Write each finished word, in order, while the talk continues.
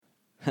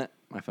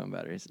my phone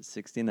battery is at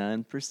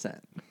 69%.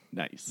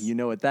 Nice. You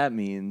know what that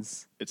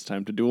means. It's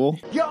time to duel.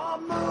 Your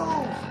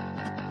move!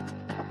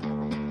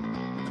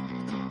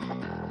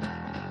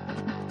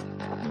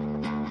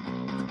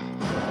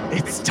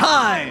 It's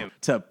time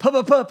to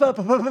podcast.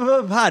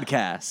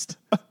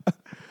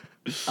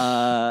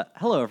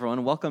 Hello,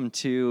 everyone. Welcome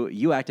to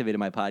You Activated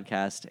My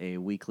Podcast, a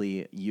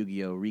weekly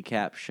Yu-Gi-Oh!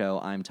 Recap show.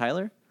 I'm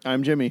Tyler.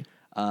 I'm Jimmy.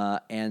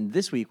 And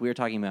this week we are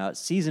talking about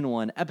Season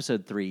 1,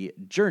 Episode 3,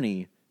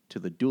 Journey to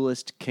the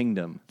Duelist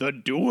Kingdom. The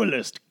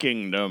Duelist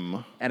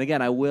Kingdom. And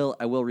again, I will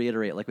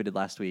reiterate, like we did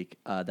last week,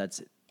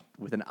 that's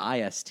with an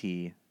IST,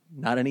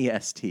 not an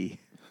EST.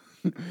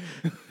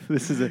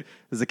 This is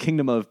a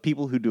kingdom of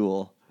people who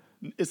duel.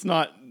 It's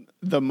not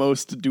the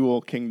most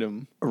dual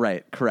kingdom.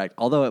 Right, correct.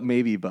 Although it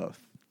may be both.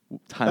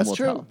 Time will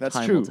tell. That's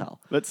Time true. will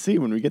tell. Let's see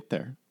when we get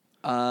there.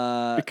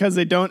 Because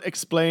they don't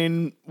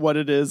explain what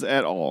it is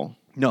at all.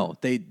 No,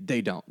 they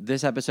don't.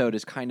 This episode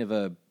is kind of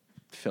a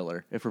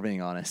filler, if we're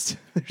being honest.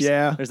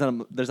 There's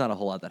not a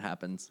whole lot that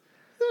happens.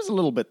 There's a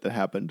little bit that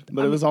happened,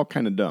 but it was all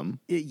kind of dumb.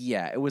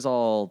 It was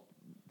all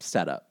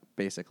set up,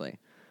 basically.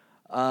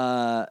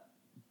 Before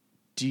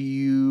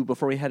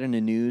we head into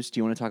news, do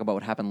you want to talk about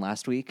what happened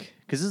last week?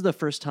 Because this is the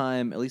first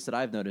time, at least that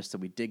I've noticed, that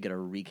we did get a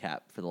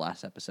recap for the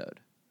last episode.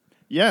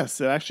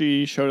 Yes, it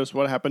actually showed us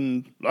what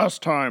happened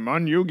last time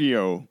on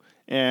Yu-Gi-Oh!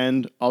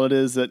 And all it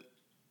is that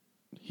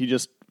he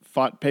just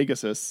fought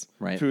Pegasus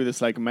through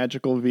this like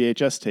magical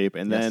VHS tape,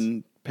 and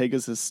then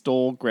Pegasus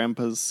stole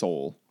Grandpa's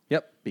soul.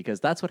 Yep, because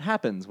that's what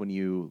happens when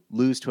you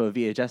lose to a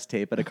VHS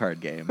tape at a card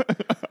game.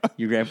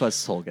 Your grandpa's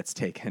soul gets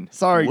taken.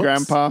 Sorry, Whoops.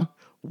 Grandpa.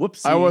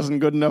 Whoopsie. I wasn't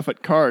good enough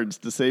at cards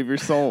to save your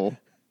soul.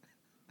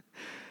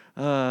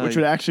 Which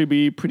would actually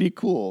be pretty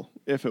cool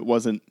if it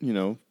wasn't,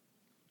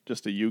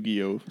 just a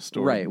Yu-Gi-Oh!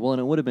 Story. Right. Well,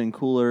 and it would have been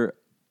cooler.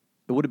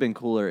 It would have been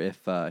cooler if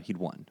he'd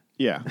won.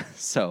 Yeah.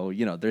 So,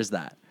 there's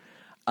that.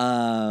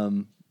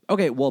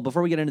 Okay, well,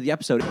 before we get into the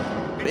episode,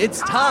 it's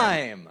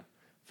time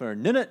for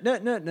news.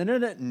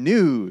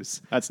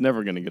 That's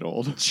never going to get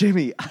old.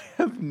 Jimmy, I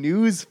have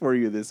news for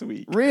you this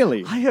week.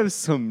 Really? I have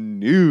some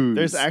news.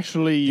 There's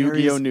actually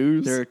Yu-Gi-Oh!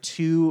 News? There are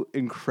two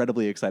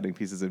incredibly exciting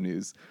pieces of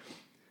news.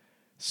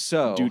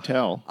 So, do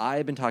tell.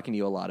 I've been talking to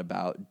you a lot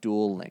about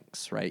Duel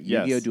Links, right?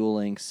 Yes. Yu-Gi-Oh! Duel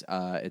Links.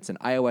 It's an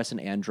iOS and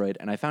Android,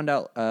 and I found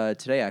out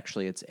today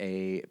actually it's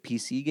a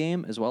PC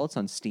game as well. It's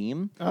on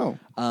Steam. Oh.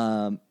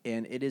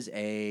 And it is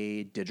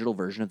a digital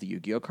version of the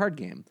Yu-Gi-Oh! Card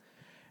game.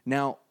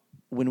 Now,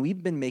 when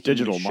we've been making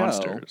Digital the show,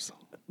 monsters.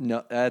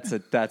 No, that's a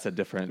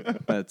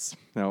different.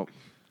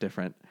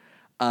 Different.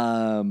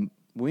 When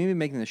we've been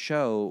making the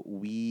show,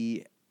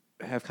 we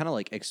have kind of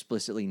like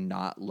explicitly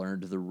not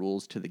learned the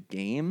rules to the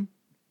game.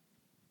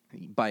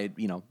 We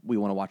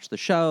want to watch the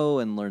show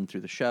and learn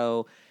through the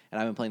show.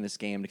 And I've been playing this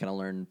game to kind of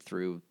learn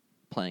through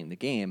playing the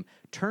game.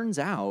 Turns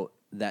out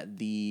that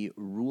the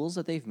rules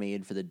that they've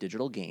made for the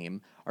digital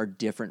game are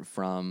different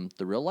from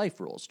the real life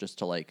rules, just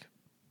to like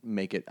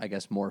make it, I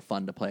guess, more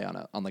fun to play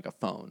on like a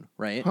phone,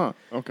 right? Huh,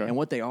 okay. And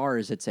what they are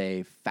is it's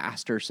a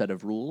faster set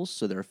of rules.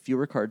 So there are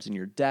fewer cards in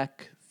your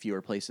deck,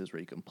 fewer places where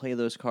you can play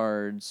those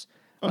cards.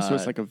 Oh, so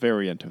it's like a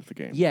variant of the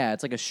game. Yeah,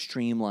 it's like a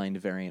streamlined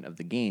variant of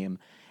the game.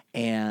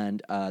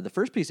 And the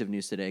first piece of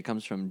news today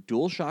comes from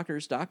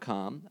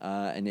DualShockers.com,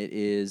 and it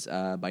is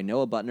by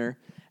Noah Butner,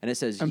 and it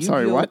says, I'm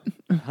sorry, what?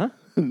 Huh?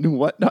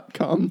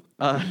 What.com?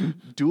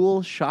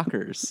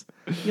 DualShockers.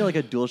 Like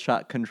a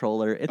DualShock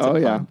controller. It's a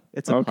pun. Yeah.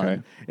 It's a okay.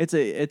 pun.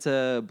 It's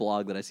a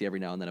blog that I see every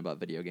now and then about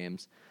video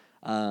games.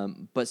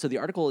 But so the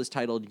article is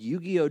titled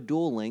Yu-Gi-Oh!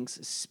 Duel Links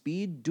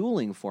Speed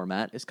Dueling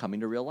Format is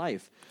Coming to Real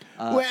Life.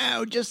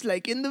 Wow, just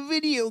like in the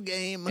video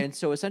game. And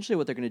so essentially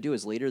what they're going to do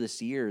is later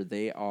this year,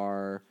 they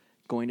are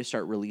going to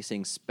start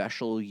releasing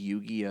special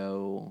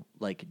Yu-Gi-Oh!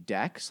 Like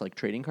decks, like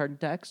trading card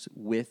decks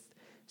with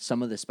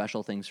some of the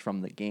special things from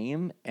the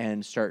game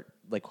and start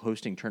like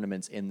hosting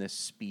tournaments in this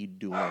speed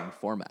dueling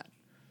format.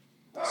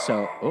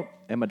 So,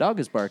 and my dog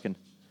is barking.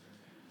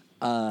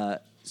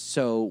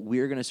 So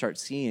we're going to start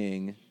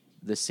seeing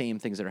the same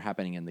things that are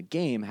happening in the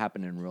game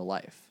happen in real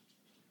life.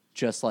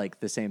 Just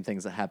like the same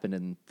things that happened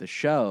in the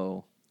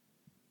show.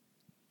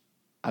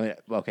 I mean,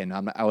 okay,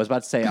 no, I was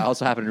about to say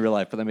also happened in real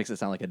life, but that makes it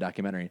sound like a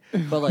documentary.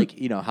 But like,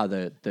 how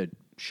the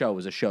show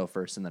was a show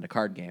first and then a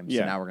card game.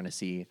 So now we're going to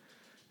see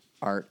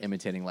art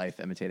imitating life,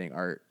 imitating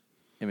art,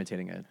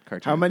 imitating a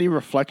cartoon.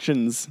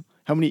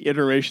 How many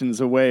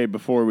iterations away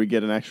before we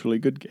get an actually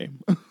good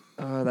game?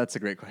 That's a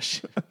great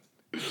question.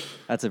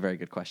 That's a very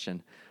good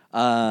question.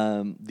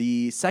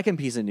 The second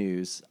piece of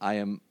news I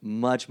am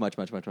much more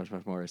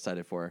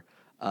excited for.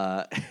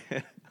 Uh-oh.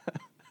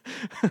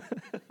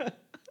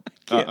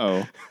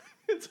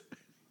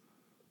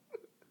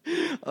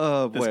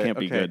 Oh, boy. This can't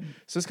be good.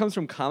 So this comes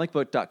from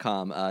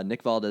comicbook.com.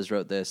 Nick Valdez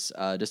wrote this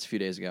just a few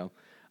days ago.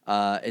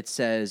 It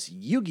says,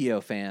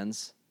 Yu-Gi-Oh!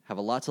 Fans have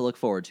a lot to look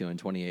forward to in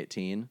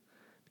 2018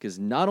 because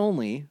not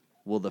only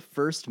will the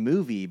first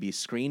movie be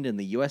screened in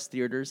the U.S.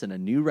 theaters in a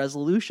new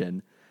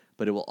resolution,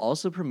 but it will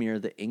also premiere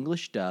the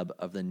English dub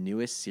of the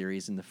newest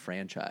series in the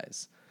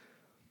franchise.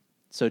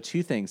 So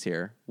two things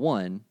here.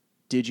 One,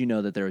 did you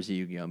know that there was a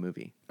Yu-Gi-Oh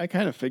movie? I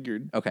kind of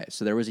figured. Okay,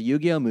 so there was a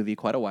Yu-Gi-Oh movie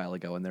quite a while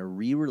ago, and they're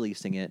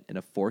re-releasing it in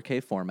a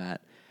 4K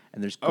format.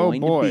 And there's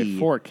going to be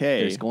 4K.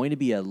 There's going to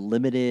be a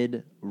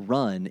limited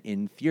run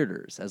in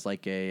theaters as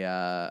like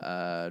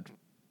a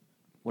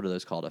what are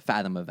those called? A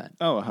Fathom event.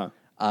 Oh,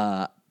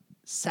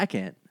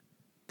 Second,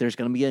 there's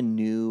going to be a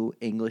new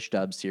English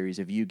dub series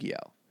of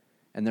Yu-Gi-Oh,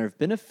 and there have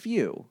been a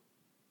few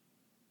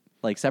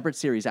like separate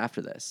series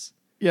after this.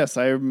 Yes,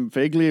 I'm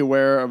vaguely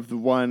aware of the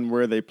one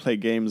where they play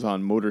games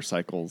on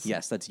motorcycles.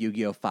 Yes, that's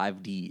Yu-Gi-Oh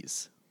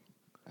 5Ds.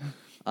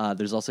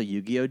 There's also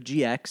Yu-Gi-Oh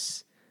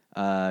GX,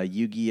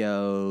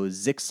 Yu-Gi-Oh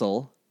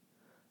Zixel,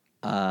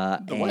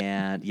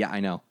 and yeah, I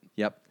know.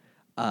 Yep.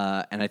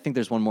 And I think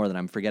there's one more that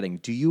I'm forgetting.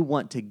 Do you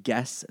want to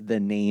guess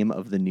the name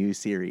of the new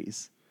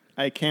series?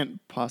 I can't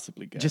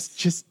possibly guess.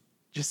 Just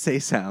say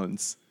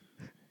sounds.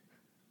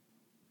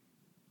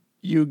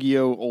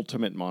 Yu-Gi-Oh!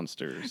 Ultimate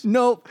Monsters.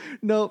 Nope.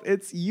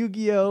 It's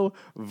Yu-Gi-Oh!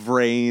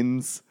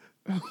 Vrains.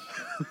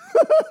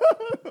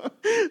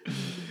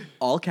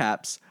 All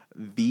caps.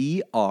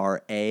 VRAINS.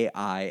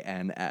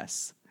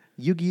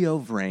 Yu-Gi-Oh!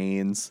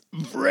 Vrains.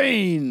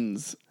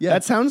 Vrains. Yeah.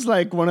 That sounds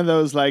like one of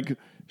those like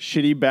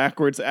shitty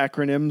backwards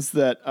acronyms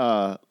that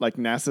like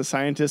NASA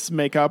scientists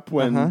make up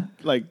when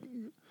like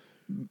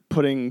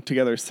putting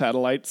together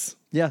satellites.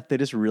 Yeah, they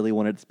just really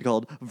want it to be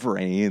called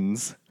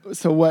Vrains.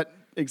 So what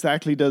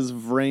exactly does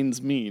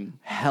Vrains mean?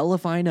 Hell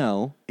if I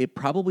know. It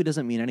probably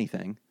doesn't mean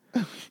anything.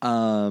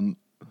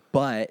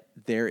 But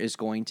there is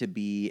going to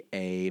be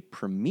a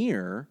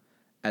premiere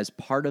as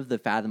part of the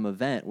Fathom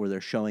event where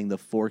they're showing the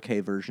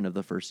 4K version of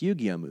the first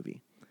Yu-Gi-Oh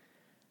movie.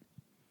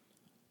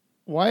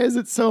 Why is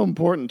it so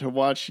important to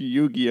watch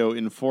Yu-Gi-Oh!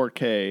 In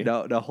 4K?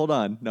 No, hold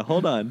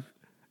on.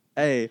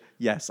 Hey,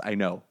 yes, I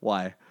know.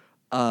 Why?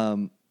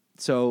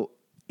 So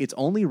it's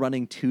only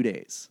running 2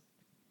 days,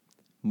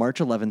 March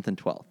 11th and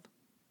 12th.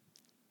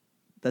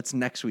 That's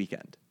next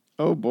weekend.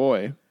 Oh,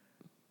 boy.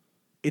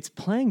 It's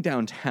playing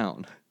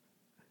downtown.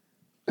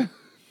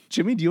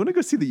 Jimmy, do you want to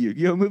go see the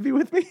Yu-Gi-Oh movie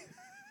with me?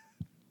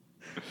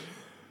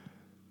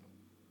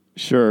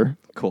 Sure.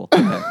 Cool.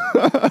 Okay.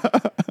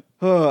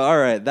 Oh, all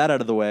right, that out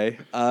of the way.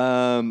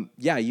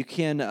 Yeah, you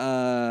can,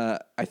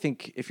 I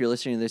think if you're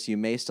listening to this, you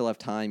may still have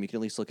time. You can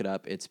at least look it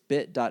up. It's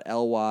bit.ly/Yu-Gi-Oh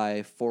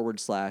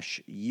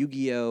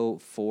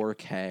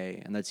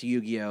 4K. And that's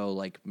Yu-Gi-Oh,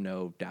 like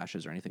no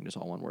dashes or anything, just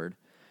all one word.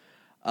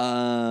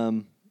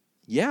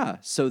 Yeah,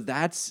 so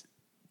that's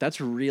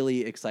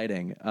really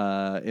exciting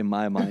in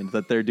my mind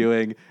that they're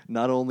doing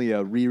not only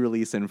a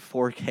re-release in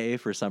 4K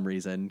for some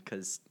reason,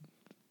 because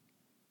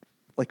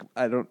like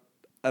I don't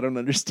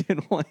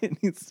understand why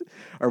it needs to,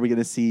 are we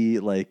gonna see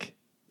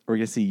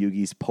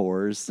Yugi's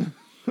pores?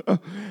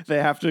 They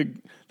had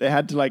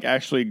to like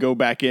actually go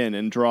back in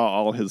and draw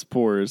all his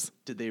pores.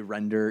 Did they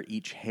render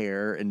each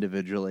hair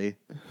individually?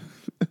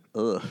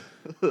 Ugh.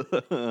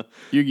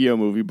 Yu-Gi-Oh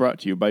movie brought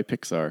to you by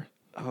Pixar.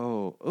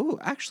 Oh,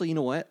 actually, you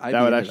know what?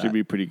 That would actually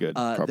be pretty good.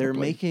 They're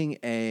making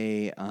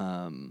a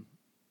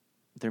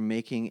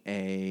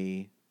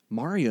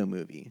Mario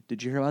movie.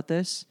 Did you hear about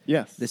this?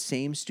 Yes. The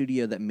same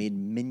studio that made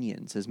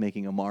Minions is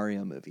making a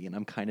Mario movie, and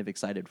I'm kind of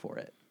excited for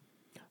it.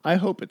 I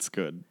hope it's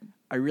good.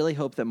 I really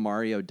hope that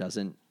Mario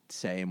doesn't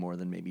say more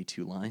than maybe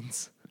 2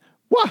 lines.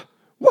 Wah!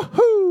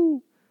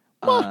 Woohoo!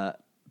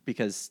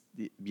 Because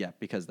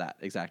that,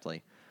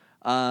 exactly.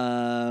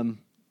 All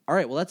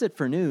right, well, that's it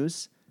for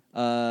news.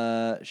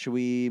 Should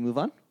we move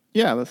on?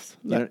 Yeah,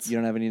 You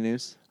don't have any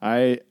news?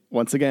 I,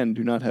 once again,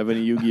 do not have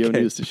any Yu-Gi-Oh!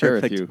 News to share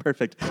with you.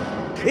 Perfect.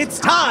 It's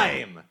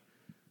time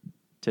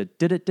to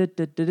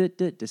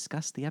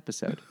discuss the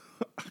episode.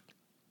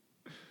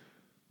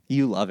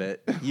 You love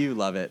it. You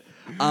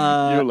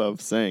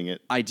love saying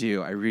it. I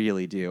do. I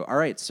really do. All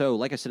right, so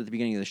like I said at the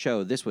beginning of the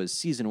show, this was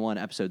Season 1,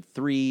 Episode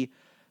 3,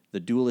 The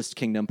Duelist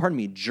Kingdom. Pardon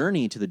me,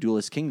 Journey to the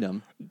Duelist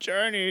Kingdom.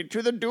 Journey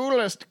to the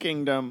Duelist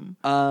Kingdom.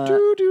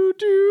 Do do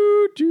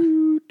do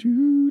do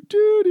do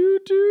do do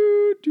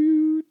do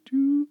do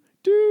do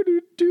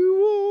do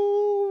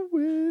duel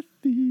with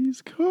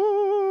these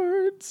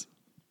cards.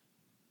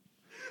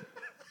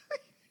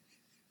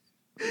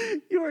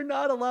 You are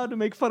not allowed to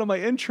make fun of my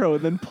intro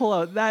and then pull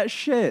out that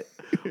shit.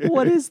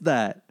 What is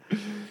that?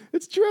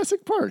 It's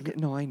Jurassic Park.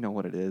 No, I know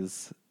what it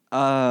is.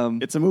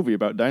 It's a movie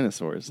about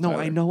dinosaurs. No,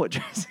 Tyler. I know what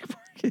Jurassic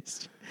Park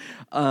is.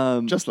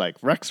 Just like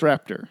Rex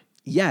Raptor.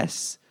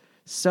 Yes.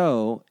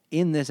 So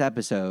in this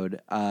episode,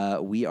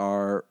 we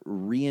are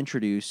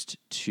reintroduced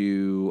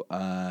to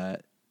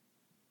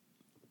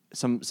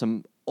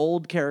some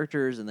old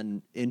characters and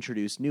then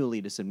introduced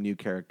newly to some new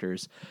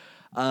characters.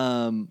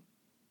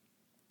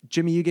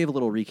 Jimmy, you gave a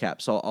little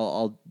recap, so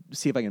I'll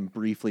see if I can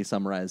briefly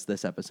summarize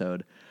this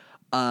episode.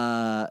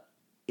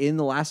 In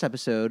the last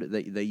episode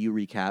that you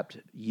recapped,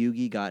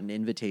 Yugi got an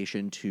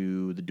invitation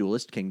to the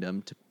Duelist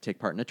Kingdom to take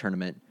part in a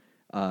tournament,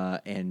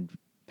 and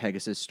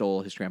Pegasus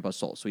stole his grandpa's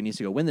soul. So he needs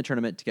to go win the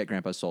tournament to get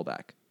grandpa's soul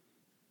back.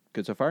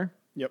 Good so far?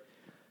 Yep.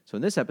 So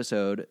in this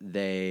episode,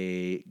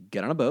 they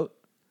get on a boat.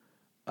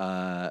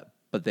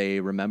 But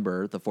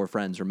the four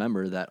friends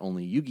remember that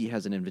only Yugi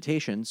has an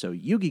invitation, so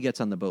Yugi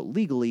gets on the boat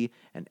legally,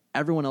 and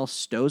everyone else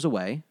stows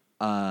away.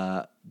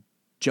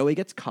 Joey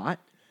gets caught,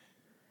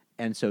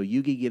 and so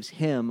Yugi gives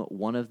him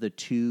one of the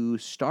 2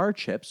 star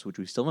chips, which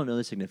we still don't know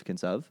the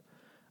significance of,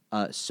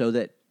 so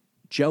that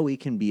Joey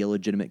can be a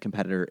legitimate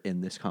competitor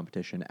in this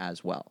competition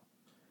as well.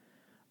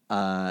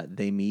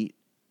 They meet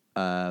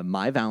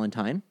Mai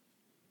Valentine.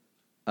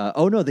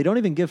 No, they don't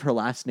even give her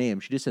last name.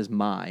 She just says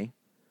Mai,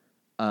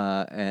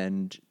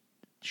 and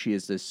she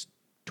is this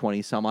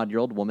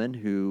 20-some-odd-year-old woman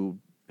who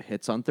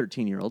hits on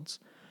 13-year-olds.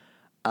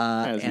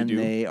 And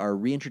they are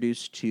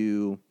reintroduced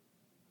to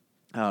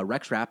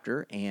Rex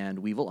Raptor and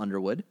Weevil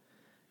Underwood,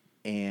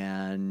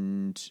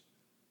 and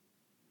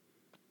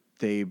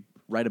they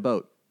ride a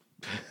boat.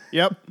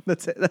 Yep.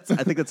 That's it. I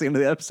think that's the end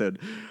of the episode.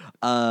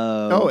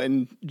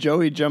 And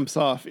Joey jumps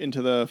off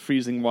into the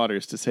freezing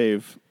waters to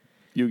save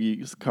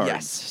Yugi's card.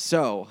 Yes.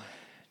 So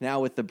now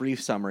with the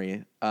brief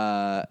summary,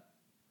 do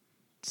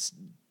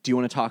you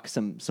want to talk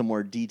some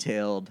more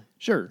detailed?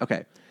 Sure.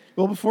 Okay.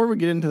 Well, before we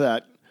get into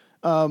that,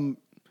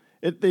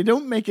 they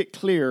don't make it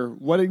clear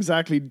what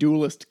exactly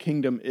Duelist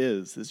Kingdom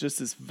is. It's just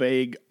this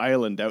vague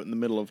island out in the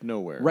middle of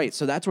nowhere. Right.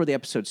 So that's where the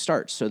episode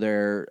starts. So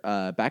they're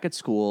back at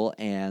school,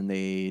 and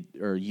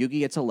Yugi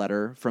gets a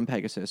letter from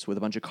Pegasus with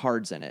a bunch of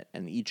cards in it,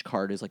 and each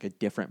card is like a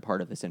different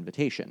part of this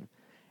invitation.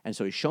 And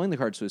so he's showing the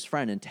cards to his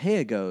friend, and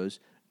Taya goes,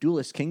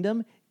 "Duelist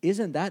Kingdom?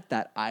 Isn't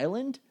that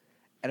island?"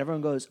 And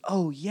everyone goes,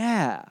 "Oh,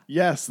 yeah.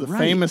 Yes, the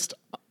famous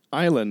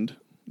island,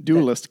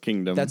 Duelist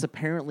Kingdom. That's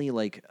apparently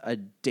like a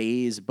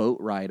day's boat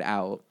ride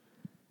out.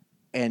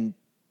 And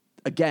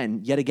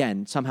yet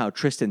again, somehow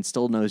Tristan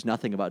still knows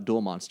nothing about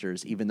duel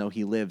monsters, even though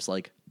he lives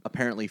like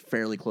apparently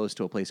fairly close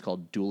to a place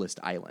called Duelist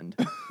Island.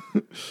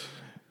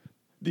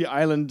 The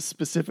island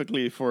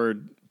specifically for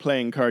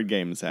playing card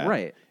games at.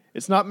 Right.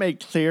 It's not made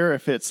clear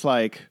if it's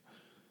like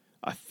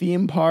a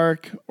theme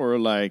park or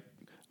like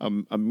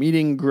a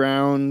meeting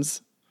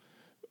grounds,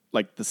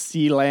 like the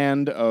sea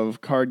land of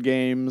card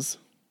games.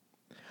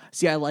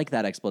 See, I like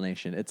that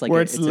explanation. It's like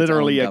where it's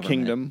literally its a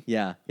kingdom.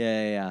 Yeah.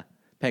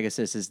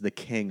 Pegasus is the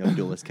king of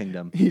Duelist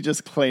Kingdom. He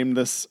just claimed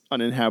this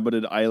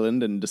uninhabited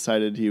island and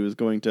decided he was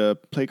going to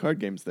play card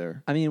games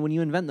there. I mean, when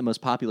you invent the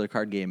most popular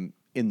card game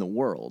in the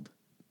world,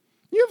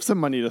 you have some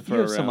money to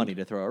throw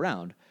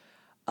around.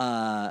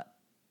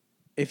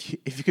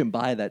 If you can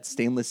buy that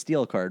stainless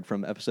steel card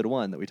from episode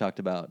 1 that we talked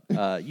about,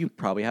 you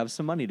probably have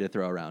some money to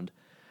throw around.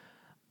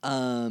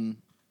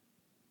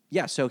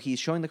 Yeah, so he's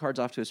showing the cards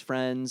off to his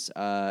friends.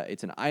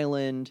 It's an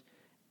island,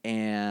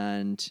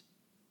 and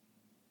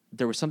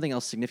there was something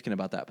else significant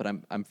about that, but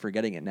I'm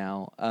forgetting it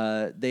now.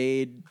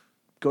 They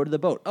go to the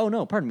boat. Oh,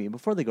 no, pardon me.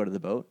 Before they go to the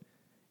boat,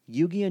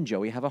 Yugi and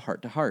Joey have a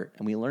heart-to-heart,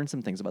 and we learn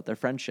some things about their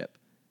friendship.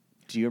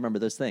 Do you remember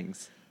those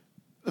things?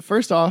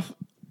 First off,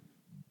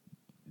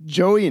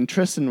 Joey and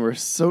Tristan were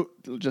so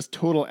just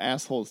total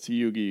assholes to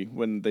Yugi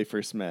when they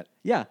first met.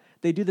 Yeah,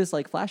 they do this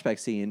like flashback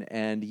scene,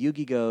 and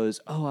Yugi goes,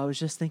 "Oh, I was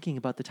just thinking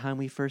about the time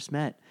we first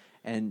met,"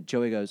 and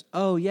Joey goes,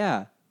 "Oh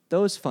yeah,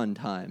 those fun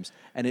times,"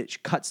 and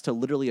it cuts to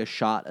literally a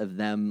shot of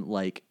them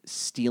like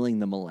stealing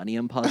the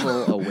Millennium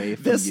Puzzle away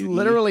from this Yugi.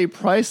 Literally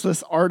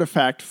priceless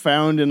artifact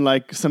found in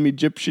like some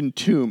Egyptian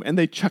tomb, and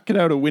they chuck it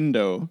out a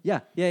window.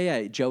 Yeah.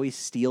 Joey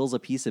steals a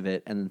piece of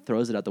it and then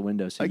throws it out the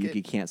window so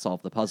Yugi can't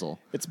solve the puzzle.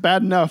 It's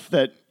bad enough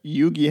that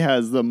Yugi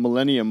has the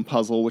Millennium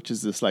Puzzle, which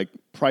is this like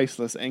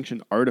priceless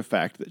ancient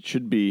artifact that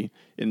should be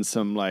in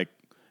some like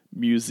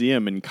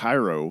museum in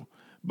Cairo,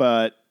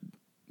 but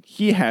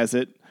he has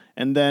it,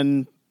 and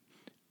then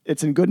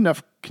it's in good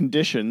enough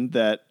condition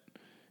that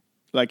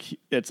like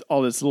it's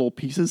all its little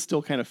pieces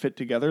still kind of fit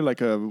together like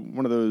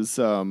one of those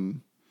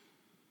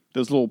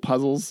little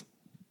puzzles.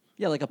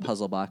 Yeah, like a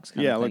puzzle box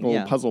kind of thing. Like a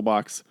little puzzle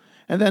box.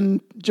 And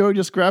then Joey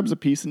just grabs a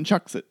piece and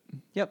chucks it.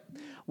 Yep.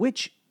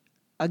 Which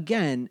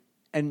again,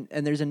 and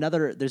there's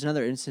another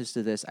instance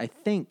to this. I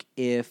think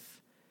if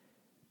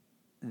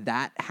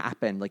that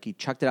happened, like he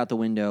chucked it out the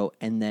window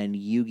and then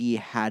Yugi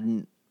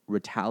hadn't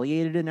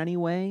retaliated in any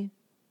way,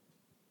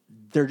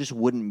 there just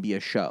wouldn't be a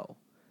show.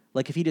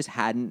 Like if he just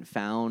hadn't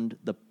found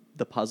the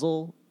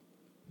puzzle,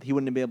 he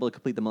wouldn't be able to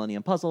complete the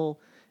Millennium Puzzle,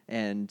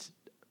 and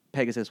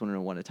Pegasus wouldn't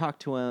want to talk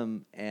to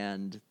him,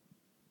 and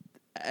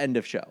end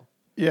of show.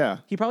 Yeah.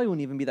 He probably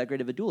wouldn't even be that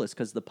great of a duelist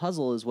because the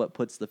puzzle is what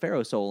puts the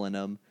Pharaoh soul in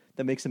him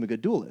that makes him a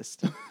good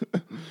duelist.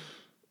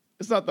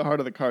 It's not the heart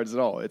of the cards at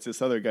all. It's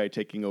this other guy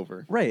taking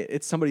over. Right.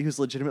 It's somebody who's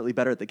legitimately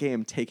better at the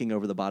game taking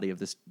over the body of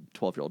this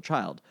 12-year-old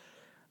child.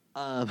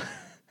 We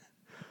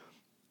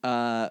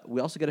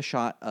also get a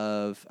shot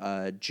of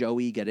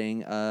Joey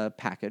getting a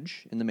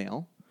package in the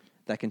mail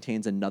that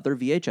contains another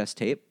VHS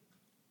tape.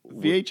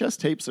 VHS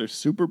tapes are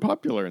super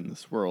popular in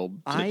this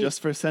world,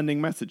 just for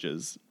sending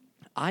messages.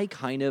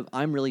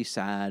 I'm really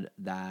sad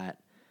that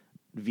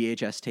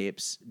VHS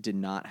tapes did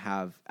not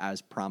have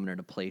as prominent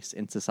a place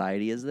in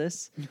society as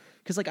this.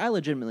 Because, like, I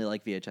legitimately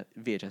like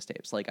VHS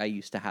tapes. Like, I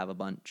used to have a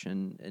bunch,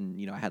 and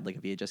you know, I had, like, a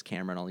VHS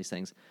camera and all these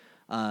things.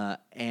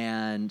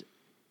 And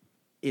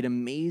it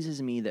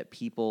amazes me that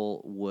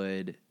people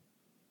would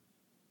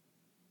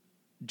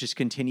just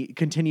continue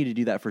to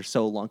do that for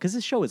so long, because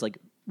this show was like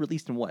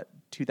released in what,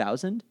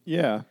 2000?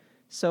 Yeah.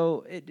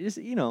 So it is,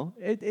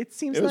 it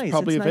seems it was nice.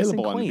 Probably it's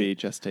available nice on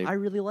VHS tape. I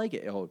really like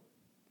it. Oh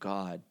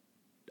God,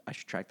 I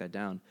should track that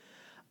down.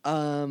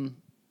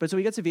 But so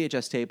he gets a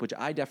VHS tape, which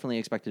I definitely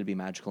expected to be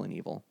magical and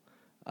evil.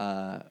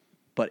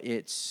 But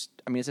it's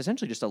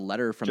essentially just a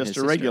letter from his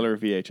sister. Just a regular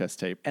VHS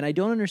tape. And I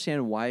don't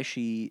understand why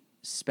she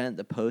spent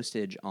the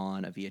postage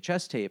on a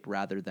VHS tape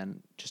rather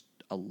than just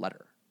a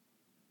letter.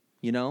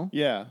 You know?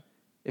 Yeah.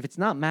 If it's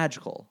not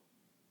magical,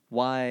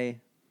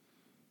 why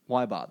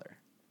bother?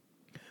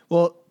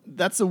 Well,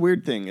 that's the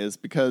weird thing, is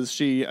because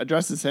she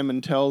addresses him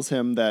and tells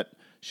him that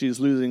she's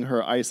losing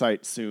her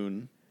eyesight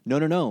soon.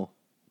 No.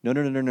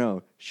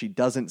 She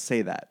doesn't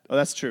say that. Oh,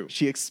 that's true.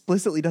 She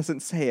explicitly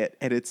doesn't say it,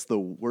 and it's the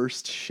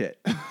worst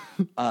shit.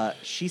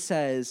 She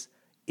says,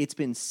 "It's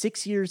been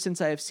 6 years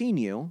since I have seen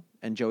you."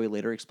 And Joey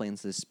later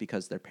explains this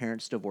because their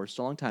parents divorced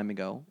a long time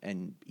ago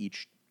and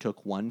each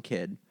took one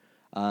kid.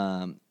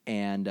 Split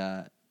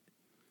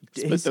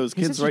those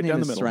kids right down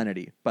the middle.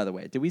 Serenity, by the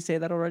way. Did we say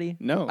that already?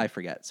 No. I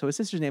forget. So his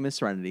sister's name is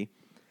Serenity.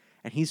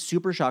 And he's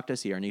super shocked to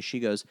see her. And she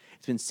goes,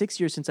 "It's been 6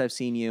 years since I've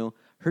seen you.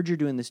 Heard you're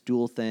doing this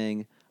dual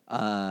thing.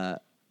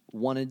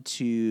 Wanted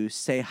to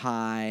say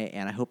hi,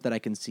 and I hope that I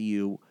can see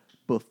you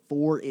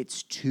before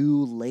it's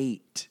too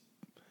late."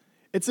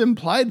 It's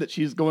implied that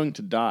she's going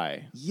to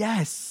die.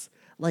 Yes.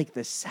 Like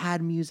the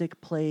sad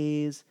music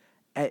plays.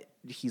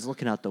 He's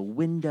looking out the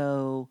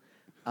window.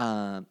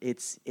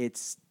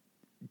 It's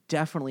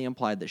definitely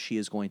implied that she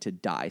is going to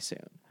die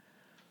soon.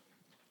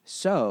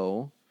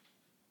 So,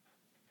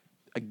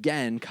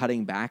 again,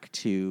 cutting back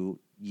to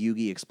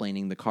Yugi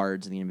explaining the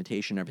cards and the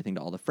invitation and everything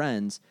to all the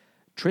friends,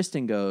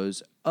 Tristan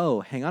goes,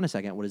 "Oh, hang on a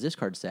second. What does this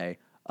card say?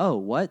 Oh,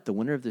 what? The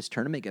winner of this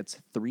tournament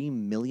gets $3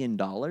 million?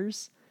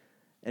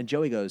 And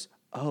Joey goes,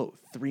 "Oh,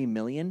 $3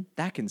 million?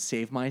 That can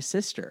save my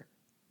sister."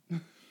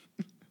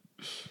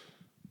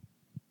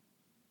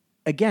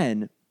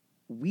 Again,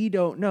 we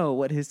don't know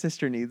what his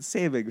sister needs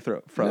saving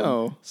from.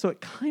 No. So it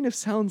kind of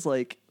sounds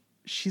like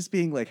she's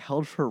being like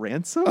held for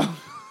ransom.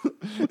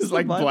 It's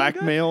like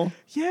blackmail.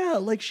 Yeah,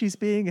 like she's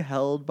being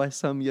held by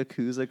some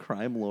Yakuza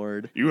crime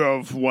lord. "You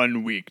have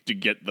 1 week to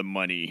get the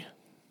money.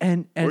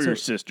 And or so, your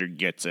sister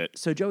gets it."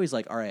 So Joey's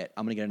like, "All right,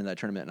 I'm going to get into that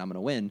tournament and I'm going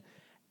to win."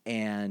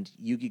 And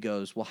Yugi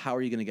goes, "Well, how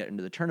are you going to get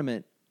into the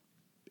tournament?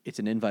 It's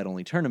an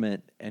invite-only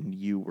tournament, and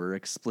you were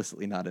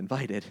explicitly not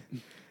invited."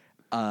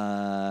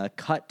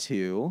 Cut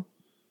to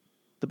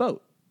the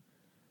boat.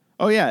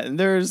 Oh, yeah. And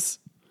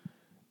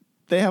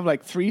they have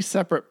like 3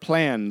 separate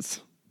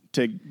plans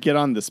to get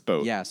on this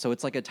boat. Yeah, so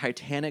it's like a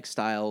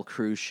Titanic-style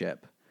cruise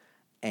ship.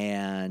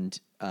 And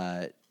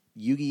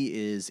Yugi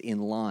is in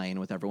line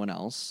with everyone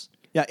else.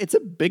 Yeah, it's a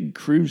big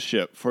cruise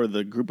ship for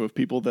the group of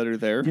people that are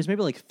there. There's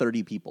maybe like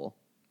 30 people.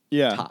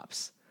 Yeah.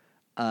 Tops.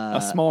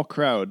 A small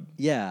crowd.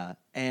 Yeah,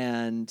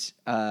 and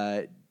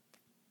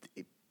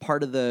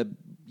part of the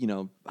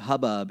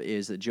hubbub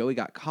is that Joey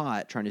got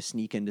caught trying to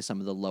sneak into some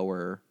of the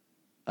lower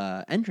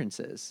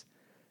entrances,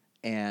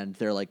 and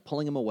they're like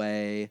pulling him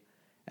away,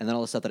 and then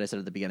all the stuff that I said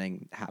at the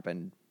beginning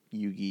happened.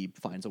 Yugi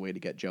finds a way to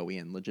get Joey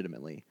in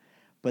legitimately,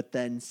 but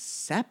then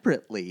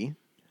separately,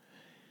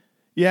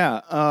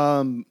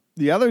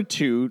 the other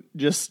two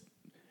just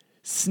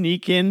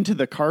sneak into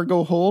the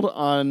cargo hold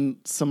on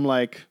some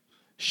like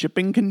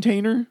shipping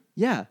container.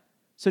 Yeah.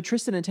 So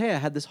Tristan and Taya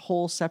had this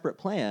whole separate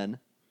plan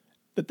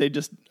that they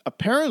just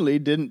apparently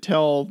didn't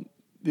tell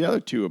the other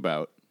two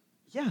about.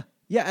 Yeah.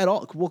 Yeah, at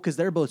all. Well, because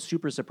they're both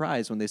super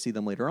surprised when they see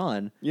them later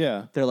on.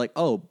 Yeah. They're like,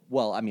 "Oh,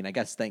 well, I mean, I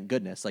guess thank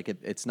goodness. Like,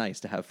 it's nice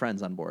to have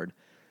friends on board."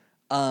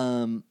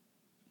 But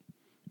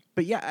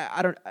yeah,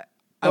 I don't.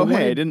 I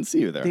didn't see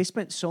you there. They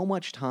spent so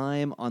much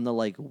time on the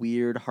like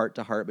weird heart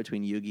to heart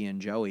between Yugi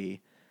and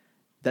Joey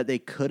that they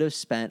could have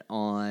spent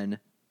on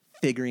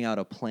figuring out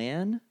a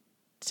plan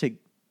to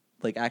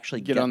like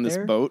actually get on this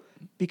boat,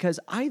 because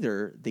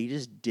either they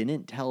just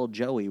didn't tell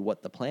Joey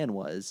what the plan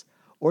was,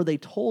 or they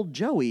told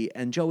Joey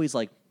and Joey's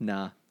like,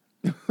 "Nah,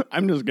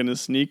 I'm just gonna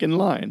sneak in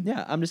line.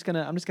 Yeah, I'm just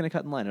gonna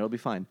cut in line. It'll be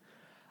fine."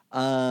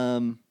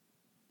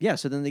 Yeah.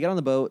 So then they get on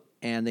the boat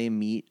and they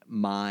meet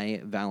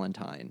Mai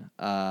Valentine.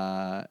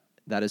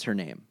 That is her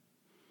name,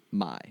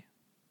 Mai.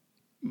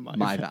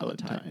 Mai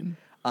Valentine.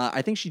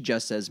 I think she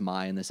just says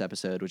Mai in this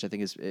episode, which I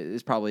think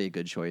is probably a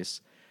good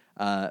choice.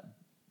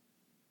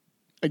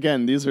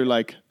 Again, these are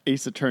like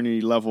Ace Attorney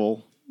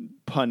level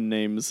pun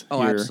names.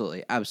 Oh,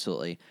 here.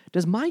 Absolutely.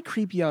 Does Mai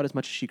creep you out as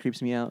much as she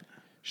creeps me out?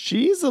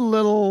 She's a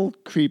little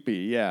creepy,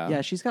 yeah.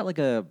 Yeah, she's got like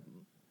a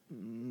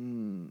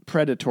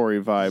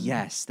predatory vibe.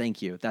 Yes,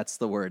 thank you. That's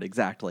the word,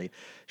 exactly.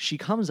 She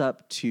comes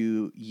up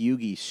to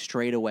Yugi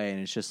straight away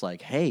and it's just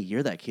like, "Hey,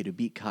 you're that kid who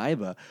beat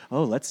Kaiba.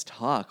 Oh, let's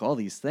talk, all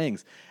these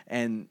things."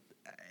 And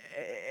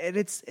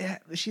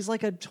she's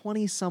like a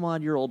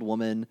 20-some-odd-year-old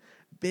woman,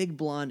 big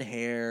blonde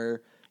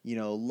hair,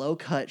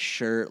 low-cut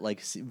shirt,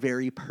 like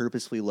very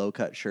purposefully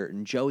low-cut shirt.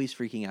 And Joey's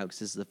freaking out because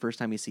this is the first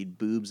time he's seen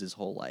boobs his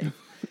whole life.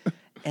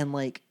 And,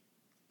 like,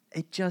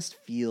 it just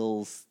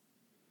feels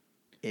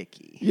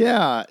icky.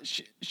 Yeah,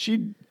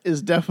 she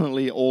is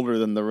definitely older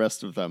than the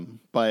rest of them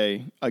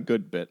by a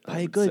good bit. By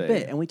a good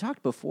bit. And we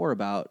talked before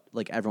about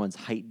like everyone's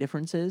height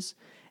differences,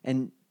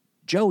 and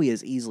Joey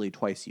is easily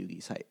twice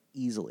Yugi's height.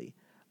 Easily.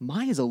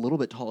 Mai is a little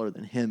bit taller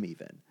than him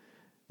even.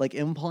 Like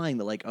implying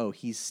that like, oh,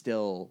 he's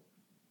still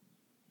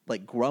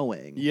like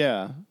growing.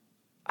 Yeah.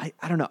 I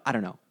don't know.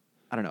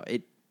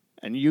 It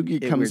And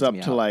Yugi comes up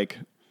to like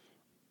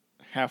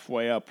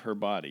halfway up her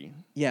body.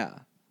 Yeah.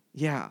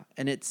 Yeah.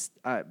 And it's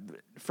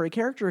for a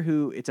character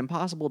who it's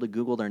impossible to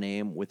Google their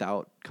name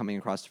without coming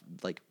across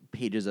like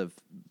pages of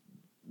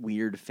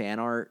weird fan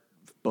art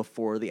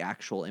before the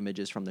actual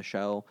images from the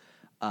show.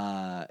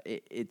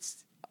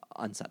 It's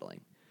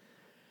unsettling.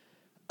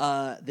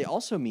 They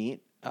also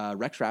meet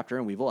Rex Raptor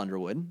and Weevil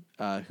Underwood,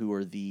 who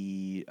are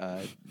the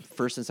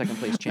first and second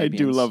place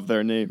champions. I do love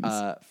their names.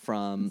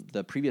 From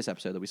the previous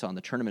episode that we saw in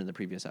the tournament in the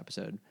previous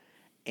episode.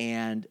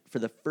 And for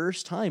the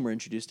first time, we're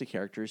introduced to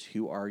characters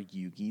who are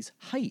Yugi's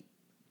height.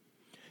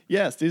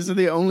 Yes, these are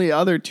the only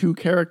other two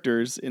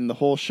characters in the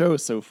whole show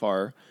so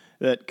far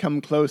that come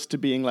close to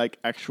being like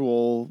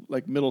actual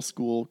like middle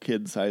school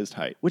kid-sized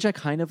height. Which I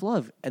kind of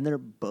love. And they're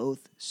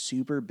both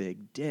super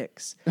big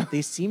dicks.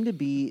 They seem to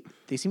be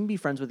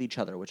friends with each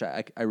other, which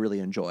I really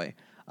enjoy.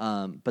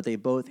 But they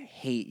both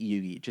hate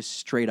Yugi, just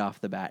straight off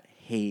the bat,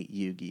 hate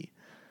Yugi.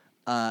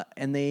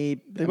 And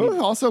they both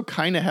also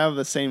kind of have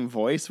the same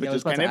voice, which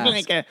is kind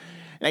of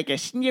like a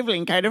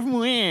sniveling kind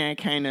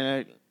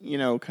of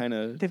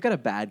They've got a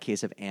bad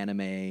case of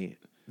anime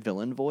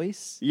villain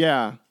voice.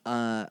 Yeah.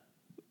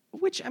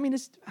 Which I mean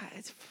it's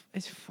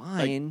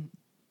fine. Like,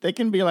 they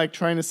can be like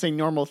trying to say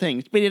normal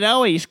things, but it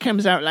always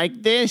comes out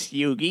like this,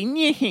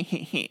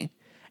 Yugi.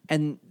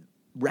 And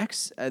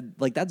Rex,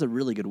 like that's a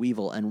really good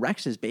Weevil, and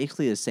Rex is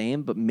basically the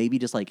same, but maybe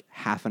just like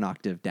half an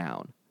octave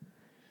down.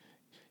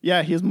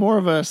 Yeah, he's more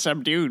of a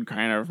subdued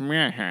kind of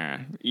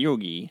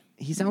Yugi.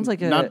 He sounds like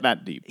not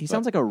that deep. He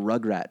sounds like a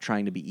Rugrat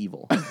trying to be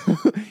evil.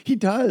 He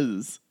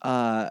does.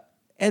 And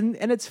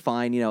it's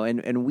fine, you know.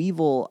 And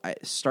Weevil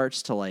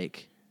starts to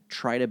like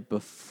try to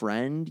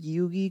befriend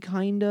Yugi,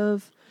 kind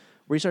of,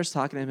 where he starts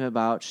talking to him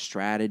about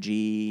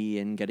strategy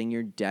and getting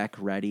your deck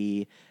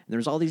ready. And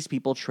there's all these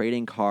people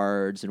trading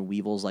cards, and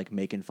Weevil's like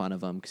making fun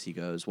of him because he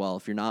goes, "Well,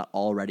 if you're not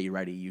already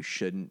ready, you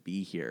shouldn't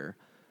be here."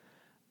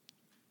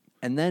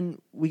 And then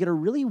we get a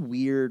really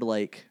weird,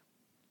 like,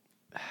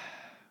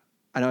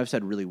 I know I've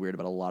said really weird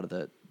about a lot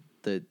of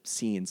the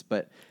scenes,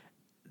 but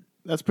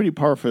that's pretty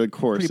par for the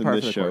course in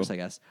this show. I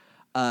guess.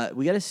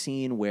 We get a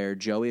scene where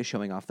Joey is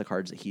showing off the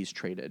cards that he's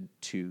traded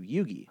to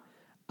Yugi.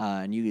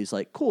 And Yugi's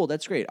like, cool,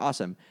 that's great,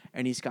 awesome.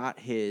 And he's got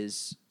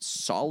his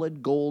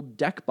solid gold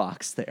deck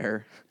box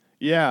there.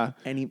 Yeah.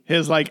 And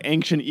his like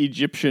ancient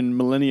Egyptian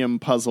millennium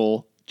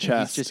puzzle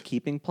chest. He's just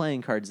keeping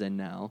playing cards in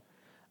now.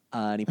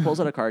 And he pulls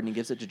out a card and he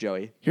gives it to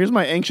Joey. Here's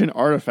my ancient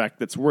artifact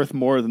that's worth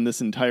more than this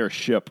entire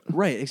ship.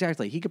 Right,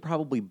 exactly. He could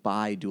probably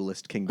buy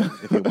Duelist Kingdom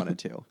if he wanted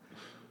to.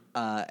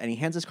 And he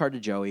hands this card to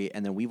Joey,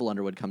 and then Weevil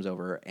Underwood comes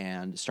over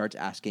and starts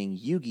asking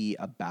Yugi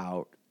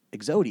about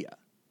Exodia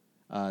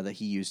that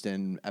he used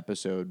in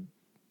episode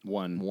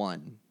 1.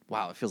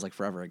 Wow, it feels like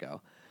forever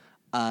ago.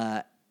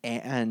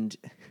 And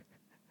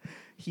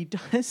he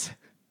does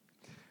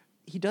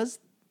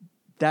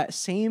that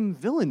same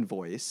villain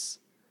voice,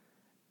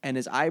 and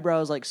his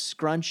eyebrows like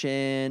scrunch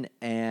in,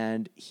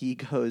 and he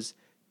goes,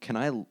 Can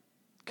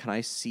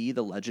I see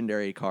the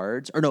legendary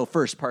cards? Or no,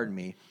 first, pardon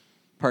me.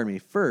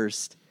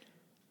 First.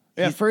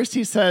 Yeah, first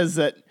he says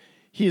that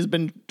he's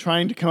been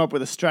trying to come up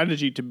with a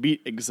strategy to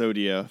beat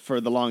Exodia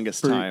for the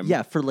longest time.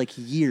 Yeah, for like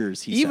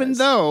years, Even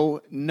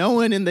though no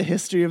one in the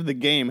history of the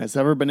game has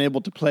ever been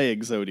able to play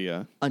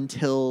Exodia.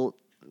 Until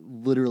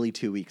literally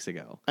 2 weeks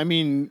ago. I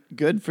mean,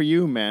 good for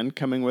you, man,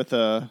 coming with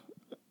a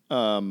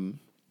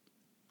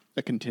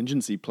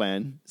contingency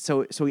plan.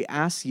 So he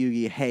asks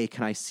Yugi, hey,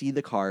 can I see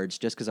the cards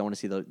just because I want to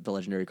see the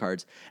legendary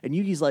cards? And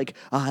Yugi's like,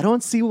 I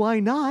don't see why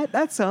not.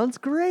 That sounds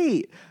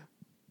great.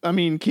 I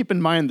mean, keep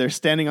in mind, they're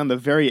standing on the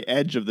very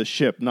edge of the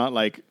ship, not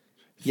like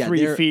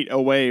 3 feet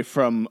away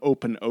from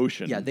open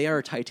ocean. Yeah, they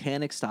are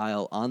Titanic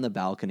style on the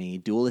balcony,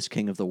 Duelist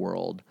King of the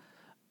World.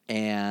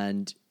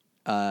 And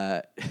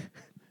a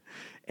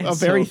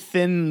very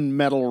thin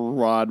metal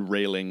rod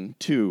railing,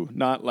 too.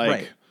 Not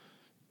like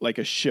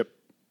a ship,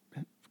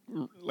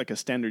 like a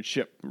standard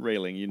ship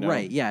railing, you know?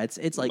 Right, yeah,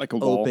 it's like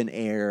open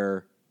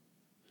air.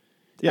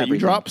 Yeah, everything. You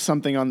drop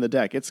something on the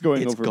deck, it's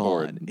going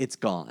overboard. It's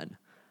gone.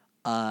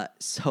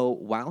 So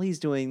while he's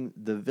doing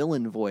the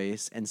villain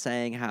voice and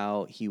saying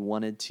how he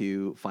wanted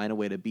to find a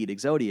way to beat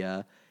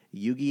Exodia,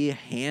 Yugi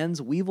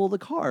hands Weevil the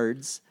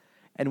cards,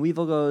 and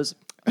Weevil goes,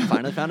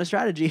 finally found a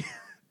strategy.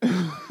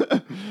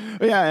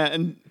 Yeah,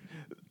 and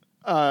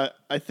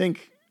I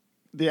think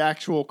the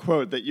actual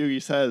quote that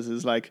Yugi says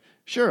is like,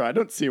 sure, I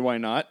don't see why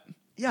not.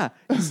 Yeah.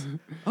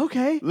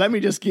 Okay. Let me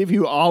just give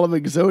you all of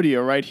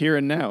Exodia right here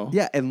and now.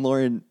 Yeah, and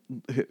Lauren,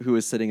 who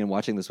is sitting and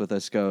watching this with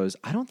us, goes,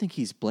 I don't think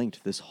he's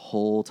blinked this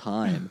whole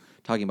time.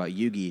 talking about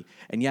Yugi.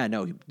 And yeah,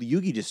 no,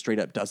 Yugi just straight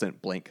up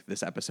doesn't blink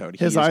this episode.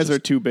 His eyes are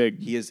too big.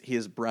 He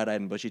is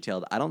bright-eyed and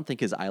bushy-tailed. I don't think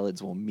his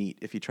eyelids will meet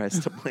if he tries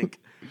to blink.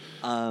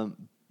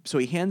 So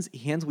he hands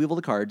Weevil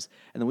the cards,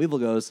 and then Weevil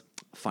goes,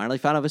 finally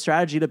found out a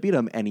strategy to beat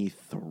him, and he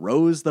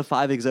throws the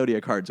 5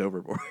 Exodia cards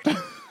overboard.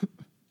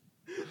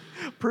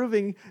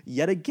 Proving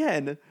yet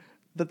again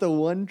that the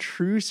one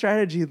true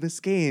strategy in this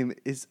game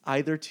is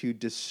either to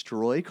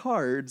destroy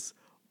cards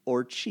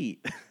or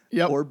cheat.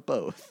 Yep. Or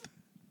both.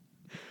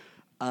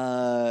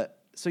 So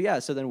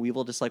then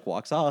Weevil just like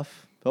walks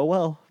off. Oh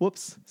well,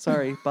 whoops,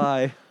 sorry,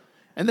 bye.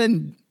 And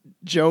then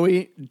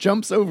Joey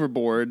jumps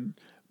overboard,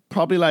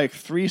 probably like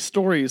 3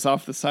 stories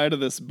off the side of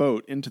this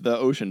boat into the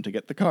ocean to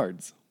get the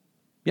cards.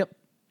 Yep.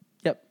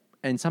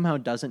 And somehow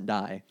doesn't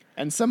die.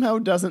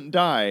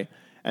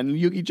 And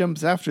Yugi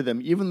jumps after them,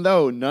 even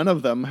though none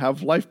of them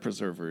have life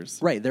preservers.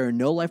 Right, there are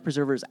no life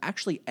preservers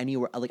actually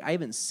anywhere. Like, I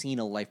haven't seen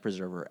a life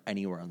preserver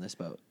anywhere on this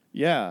boat.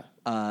 Yeah.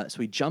 So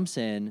he jumps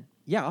in,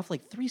 off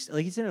like 3,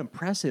 like he's in an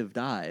impressive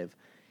dive.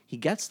 He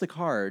gets the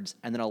cards,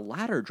 and then a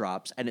ladder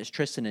drops, and it's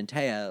Tristan and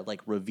Taya, like,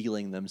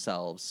 revealing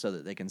themselves so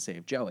that they can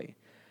save Joey.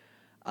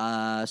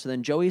 So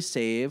then Joey's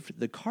saved.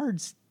 The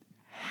cards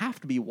have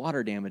to be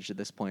water damaged at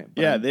this point.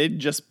 Yeah, they'd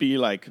just be,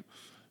 like,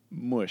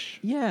 mush.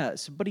 Yeah,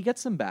 but he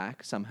gets them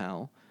back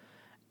somehow.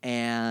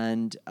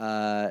 And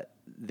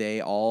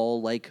they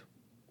all, like,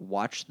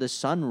 watch the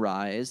sun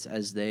rise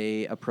as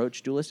they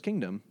approach Duelist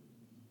Kingdom.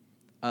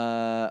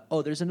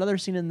 There's another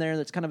scene in there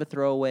that's kind of a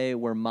throwaway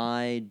where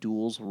Mai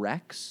duels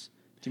Rex.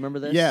 Do you remember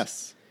this?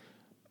 Yes.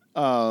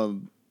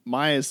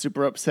 Mai is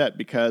super upset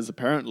because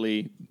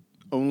apparently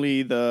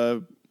only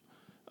the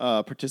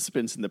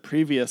participants in the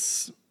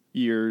previous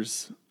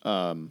year's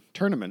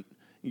tournament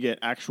get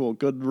actual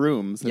good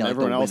rooms, and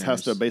everyone else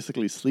has to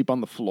basically sleep on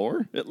the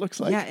floor, it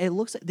looks like. Yeah, it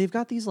looks like they've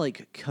got these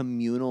like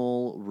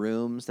communal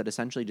rooms that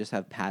essentially just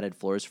have padded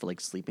floors for like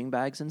sleeping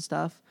bags and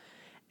stuff.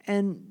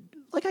 And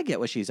like, I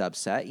get why she's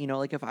upset. You know,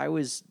 like if I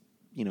was,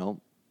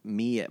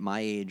 me at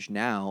my age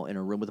now in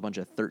a room with a bunch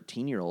of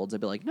 13-year-olds,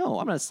 I'd be like, no,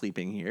 I'm not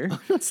sleeping here. I'm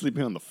not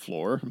sleeping on the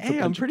floor. A,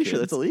 I'm pretty sure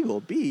that's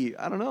illegal. B,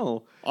 I don't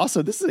know.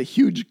 Also, this is a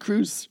huge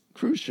cruise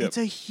ship. It's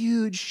a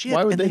huge ship.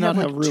 Why would they not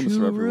have rooms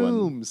for everyone?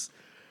 Rooms.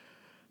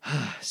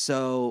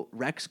 So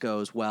Rex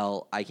goes,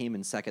 well, I came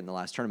in second in the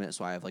last tournament,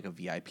 so I have like a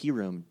VIP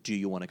room. Do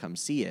you want to come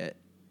see it?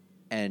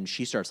 And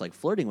she starts like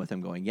flirting with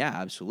him, going, yeah,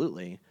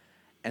 absolutely.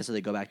 And so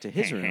they go back to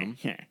his room.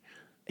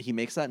 He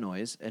makes that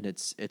noise, and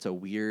it's a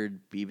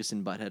weird Beavis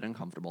and Butthead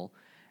uncomfortable.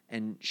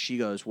 And she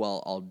goes,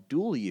 well, I'll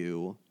duel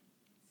you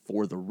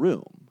for the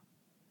room.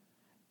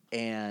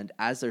 And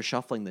as they're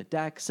shuffling the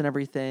decks and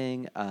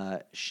everything,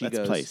 she goes,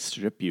 let's play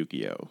Strip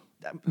Yu-Gi-Oh!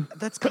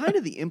 That's kind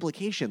of the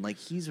implication. Like,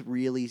 he's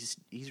really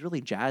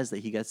jazzed that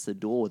he gets to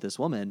duel with this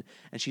woman.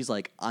 And she's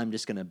like, I'm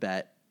just going to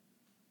bet.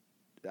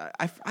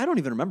 I don't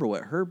even remember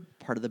what her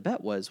part of the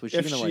bet was. Was she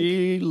if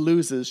she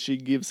loses, she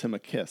gives him a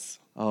kiss.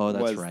 Oh,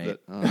 that's right.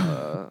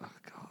 God.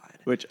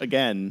 Which,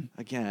 again,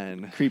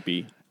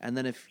 creepy. And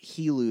then if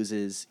he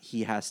loses,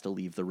 he has to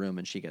leave the room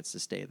and she gets to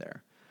stay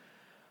there.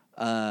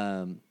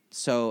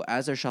 So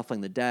as they're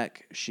shuffling the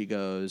deck, she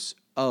goes,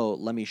 oh,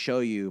 let me show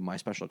you my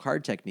special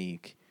card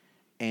technique.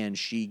 And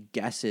she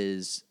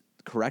guesses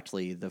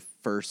correctly the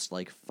first,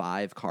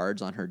 5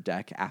 cards on her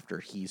deck after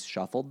he's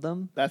shuffled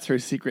them. That's her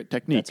secret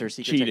technique. That's her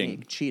secret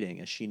technique. Cheating,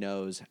 as she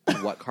knows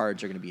what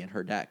cards are going to be in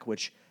her deck,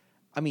 which,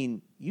 I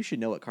mean, you should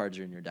know what cards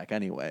are in your deck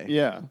anyway.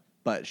 Yeah.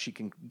 But she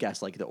can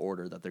guess, the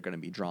order that they're going to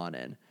be drawn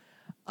in.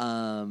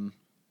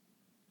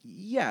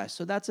 Yeah,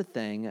 so that's a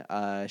thing.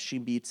 She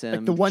beats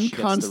him. The one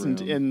constant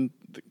in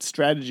the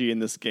strategy in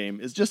this game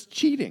is just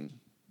cheating.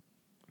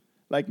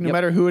 No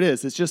matter who it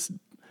is, it's just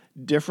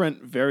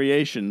different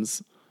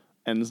variations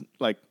and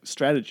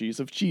strategies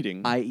of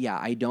cheating.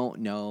 I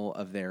don't know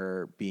of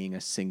there being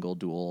a single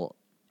duel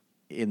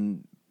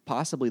in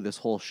possibly this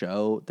whole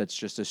show that's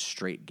just a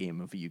straight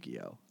game of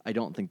Yu-Gi-Oh! I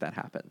don't think that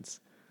happens.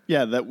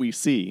 Yeah, that we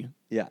see.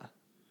 Yeah.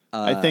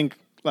 I think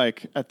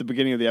at the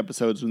beginning of the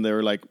episodes when they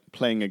were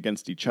playing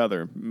against each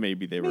other,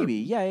 maybe they were.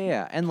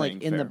 Yeah. And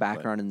in the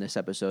background in this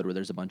episode where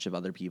there's a bunch of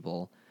other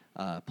people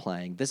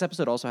playing. This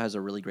episode also has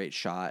a really great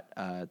shot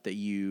that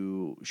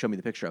you showed me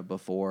the picture of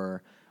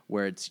before,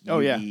 where it's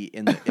Yugi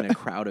in a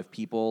crowd of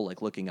people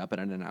looking up at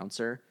an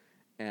announcer,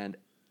 and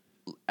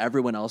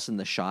everyone else in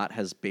the shot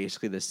has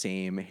basically the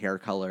same hair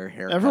color,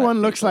 haircut.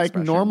 Everyone looks like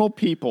normal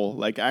people,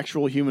 like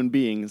actual human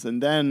beings,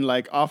 and then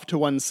off to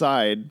one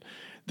side,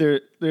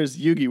 there's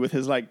Yugi with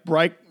his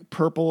bright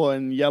purple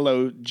and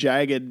yellow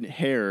jagged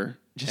hair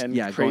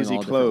and crazy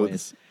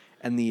clothes.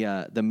 And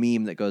the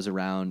meme that goes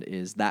around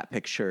is that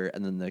picture,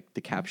 and then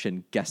the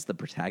caption, guess the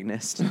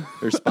protagonist,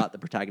 or spot the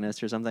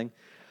protagonist or something.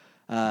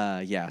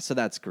 So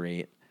that's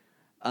great.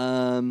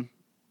 And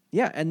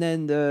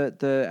then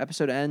the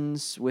episode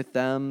ends with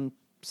them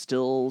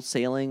still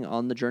sailing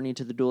on the journey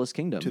to the Duelist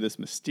Kingdom. To this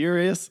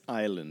mysterious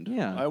island.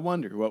 Yeah. I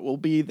wonder what will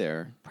be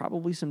there.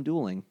 Probably some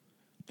dueling.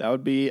 That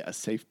would be a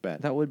safe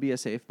bet. That would be a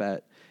safe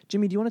bet.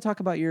 Jimmy, do you want to talk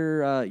about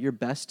your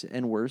best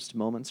and worst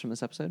moments from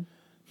this episode?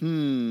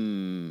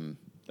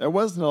 There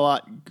wasn't a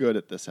lot good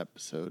at this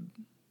episode.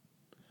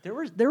 There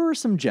were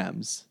some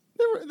gems.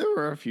 There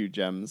were a few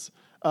gems.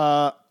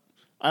 I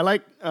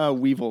like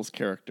Weevil's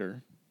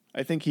character.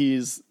 I think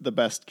he's the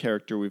best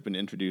character we've been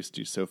introduced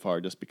to so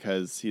far, just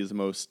because he's the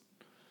most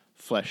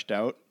fleshed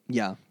out.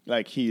 Yeah,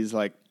 like he's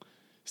like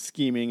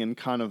scheming and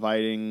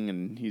conniving,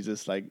 and he's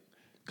just like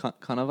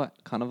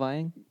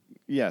conniving.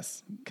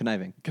 Yes,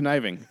 conniving.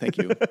 Thank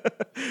you.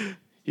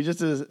 He's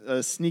just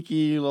a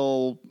sneaky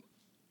little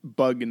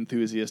bug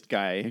enthusiast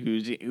guy who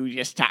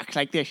just talks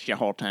like this the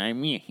whole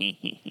time.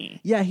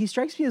 Yeah, he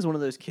strikes me as one of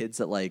those kids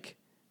that like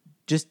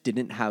just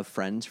didn't have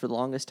friends for the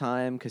longest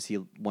time because he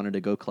wanted to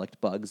go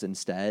collect bugs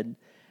instead.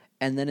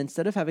 And then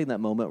instead of having that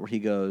moment where he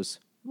goes,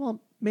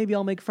 well, maybe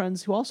I'll make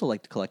friends who also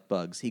like to collect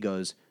bugs, he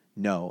goes,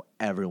 no,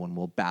 everyone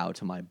will bow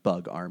to my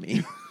bug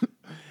army.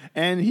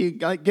 And he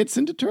gets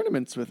into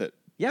tournaments with it.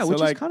 Yeah,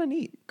 which is kind of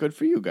neat. Good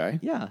for you, guy.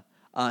 Yeah.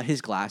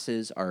 His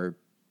glasses are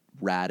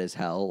rad as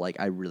hell. Like,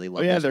 I really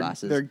love those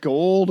glasses. They're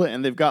gold,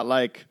 and they've got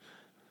like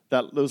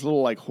those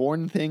little like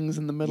horn things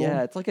in the middle.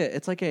 Yeah, it's like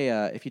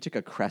a if you took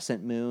a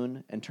crescent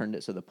moon and turned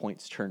it so the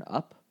points turn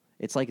up,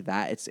 it's like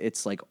that.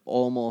 It's like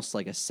almost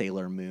like a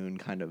Sailor Moon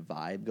kind of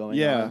vibe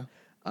going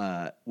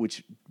on.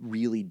 Which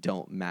really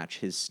don't match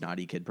his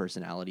snotty kid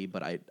personality,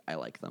 but I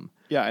like them.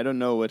 Yeah, I don't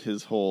know what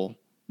his whole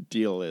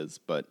deal is,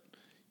 but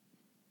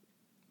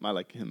I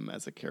like him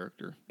as a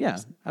character. Yeah,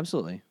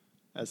 absolutely.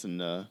 As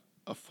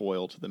a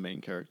foil to the main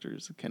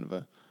characters, kind of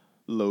a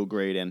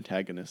low-grade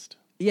antagonist.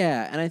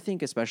 Yeah, and I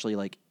think especially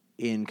like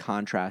in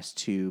contrast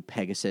to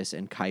Pegasus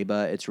and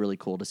Kaiba, it's really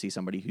cool to see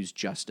somebody who's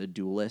just a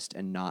duelist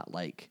and not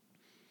like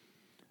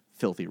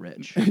filthy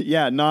rich.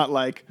 Yeah, not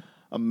like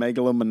a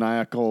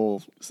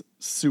megalomaniacal,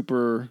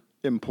 super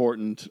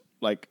important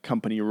like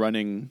company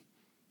running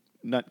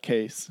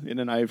nutcase in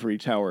an ivory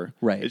tower.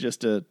 Right. It's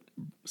just a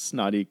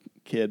snotty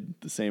kid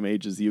the same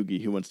age as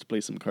Yugi who wants to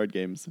play some card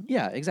games.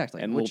 Yeah,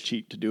 exactly. And will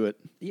cheat to do it.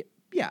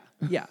 Yeah,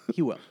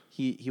 he will.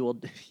 He will.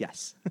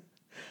 Yes.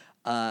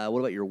 What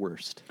about your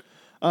worst?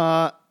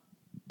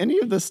 Any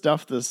of the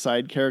stuff the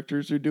side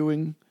characters are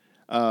doing,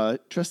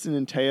 Tristan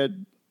and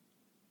Taya,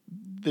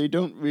 they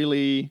don't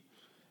really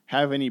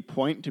have any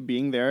point to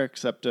being there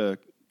except to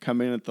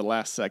come in at the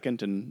last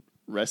second and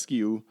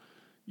rescue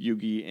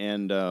Yugi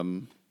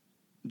and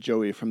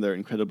Joey from their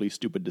incredibly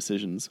stupid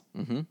decisions.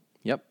 Mm-hmm.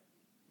 Yep.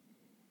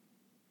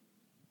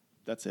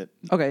 That's it.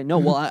 Okay, no,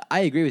 well, I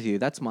agree with you.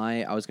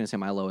 I was going to say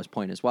my lowest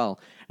point as well.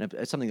 And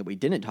it's something that we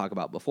didn't talk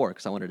about before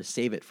because I wanted to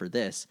save it for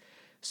this.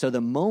 So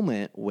the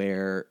moment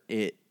where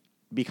it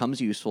becomes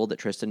useful that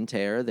Tristan and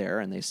Taya are there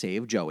and they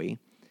save Joey,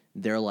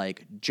 they're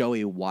like,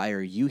 Joey, why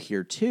are you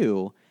here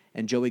too?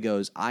 And Joey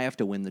goes, I have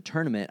to win the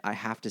tournament. I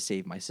have to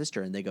save my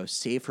sister. And they go,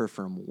 save her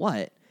from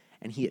what?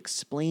 And he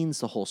explains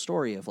the whole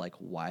story of like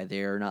why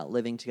they're not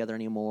living together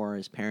anymore,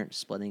 his parents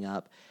splitting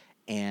up.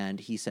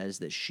 And he says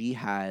that she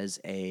has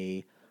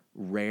a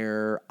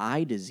rare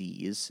eye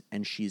disease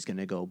and she's going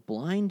to go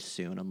blind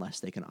soon unless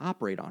they can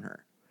operate on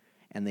her.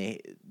 And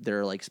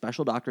they're like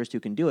special doctors who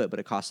can do it, but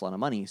it costs a lot of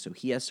money. So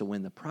he has to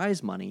win the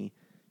prize money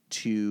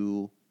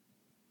to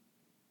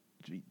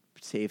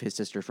save his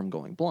sister from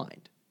going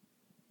blind,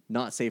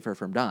 not save her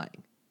from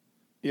dying.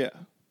 Yeah.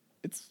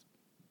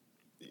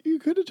 You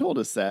could have told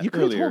us that. You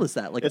could have told us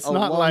that like it's a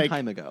not long like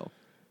time ago.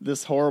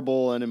 This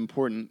horrible and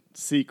important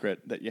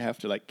secret that you have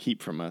to like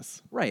keep from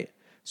us. Right.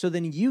 So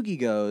then Yugi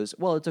goes,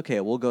 well, it's okay.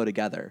 We'll go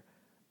together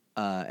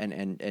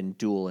and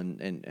duel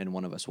and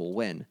one of us will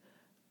win.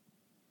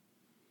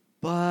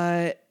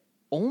 But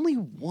only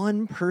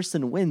one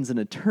person wins in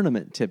a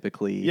tournament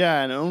typically.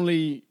 Yeah, and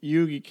only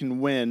Yugi can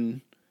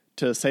win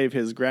to save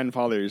his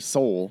grandfather's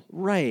soul.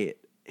 Right.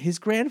 His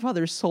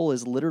grandfather's soul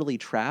is literally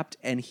trapped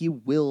and he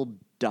will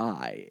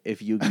die if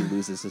Yugi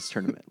loses this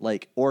tournament.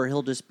 Or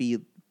he'll just be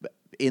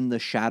in the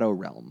shadow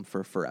realm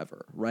for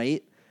forever,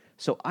 right?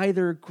 So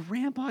either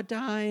grandpa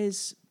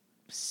dies,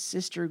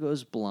 sister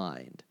goes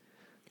blind.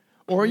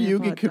 Or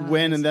Yugi could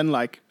win and then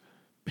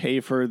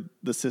pay for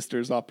the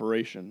sister's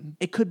operation.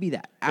 It could be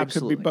that.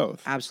 Absolutely. It could be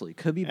both. Absolutely.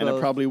 Could be both. And it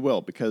probably will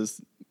because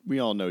we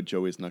all know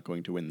Joey's not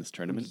going to win this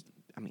tournament.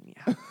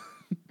 Yeah.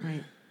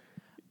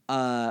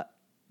 Right.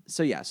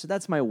 So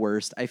that's my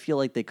worst. I feel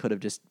like they could have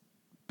just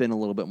been a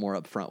little bit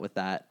more upfront with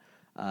that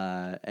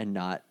and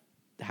not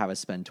have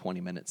us spend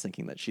 20 minutes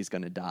thinking that she's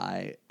going to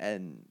die,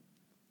 and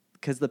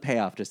because the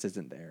payoff just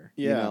isn't there.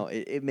 Yeah.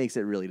 It makes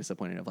it really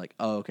disappointing of like,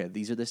 oh, okay,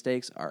 these are the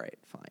stakes. All right,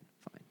 fine.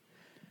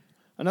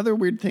 Another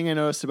weird thing I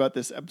noticed about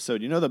this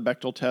episode, the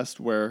Bechdel test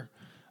where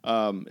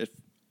if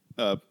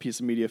a piece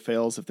of media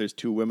fails, if there's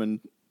two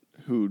women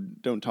who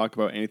don't talk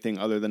about anything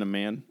other than a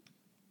man.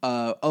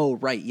 Oh,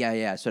 right.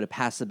 Yeah. So to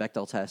pass the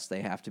Bechdel test,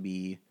 they have to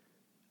be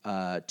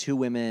two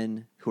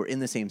women who are in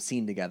the same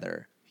scene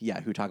together. Yeah,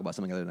 who talk about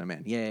something other than a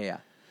man. Yeah.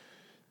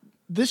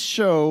 This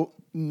show,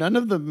 none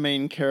of the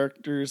main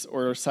characters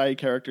or side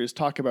characters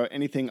talk about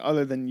anything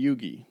other than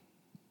Yugi.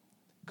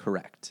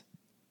 Correct.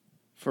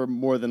 For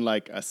more than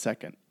a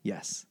second.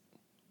 Yes.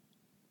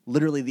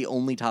 Literally the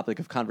only topic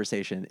of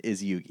conversation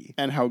is Yugi.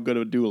 And how good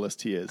a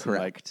duelist he is.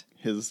 Correct.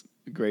 And his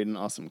great and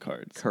awesome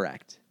cards.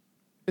 Correct.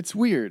 It's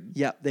weird.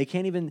 Yeah, they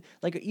can't even,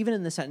 like, even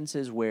in the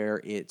sentences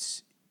where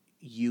it's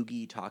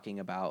Yugi talking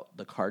about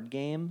the card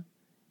game,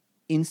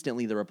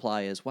 instantly the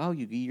reply is, wow,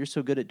 Yugi, you're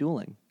so good at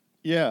dueling.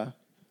 Yeah.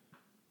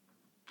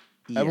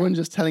 Everyone's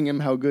just telling him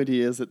how good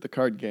he is at the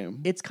card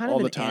game. It's kind of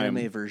an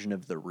anime version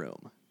of The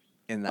Room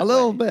in that A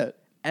little bit.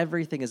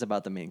 Everything is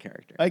about the main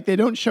character. Like, they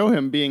don't show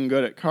him being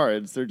good at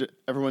cards.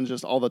 Everyone's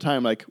just all the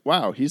time like,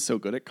 wow, he's so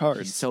good at cards.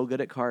 He's so good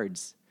at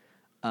cards.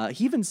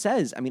 He even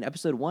says, I mean,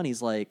 episode 1,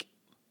 he's like,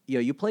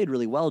 you played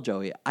really well,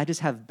 Joey. I just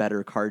have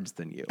better cards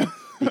than you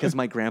because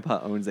my grandpa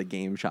owns a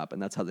game shop,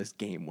 and that's how this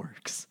game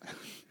works.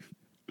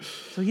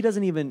 So he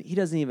doesn't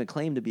even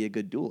claim to be a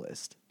good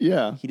duelist.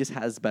 Yeah. He just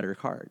has better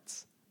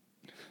cards.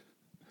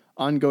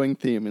 Ongoing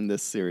theme in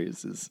this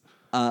series is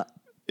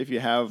if you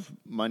have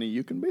money,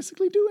 you can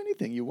basically do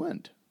anything you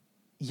want.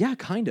 Yeah,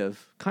 kind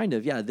of.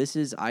 Yeah, this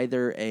is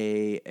either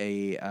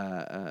a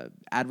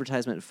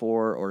advertisement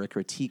for or a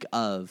critique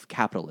of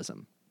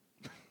capitalism.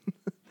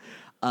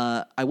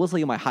 I will tell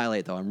you my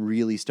highlight, though. I'm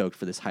really stoked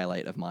for this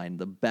highlight of mine.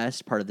 The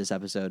best part of this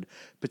episode,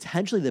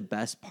 potentially the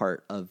best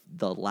part of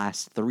the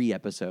last 3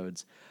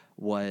 episodes,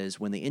 was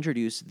when they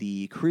introduced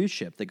the cruise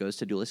ship that goes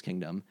to Duelist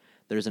Kingdom.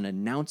 There's an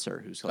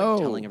announcer who's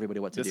telling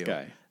everybody what to do.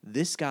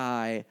 This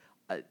guy,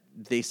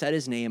 they said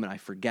his name, and I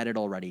forget it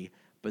already,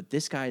 but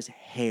this guy's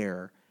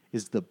hair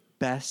is the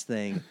best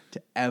thing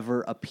to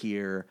ever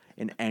appear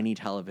in any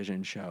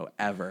television show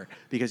ever,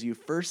 because you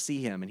first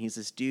see him and he's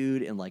this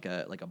dude in like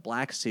a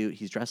black suit.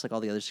 He's dressed like all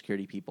the other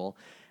security people,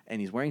 and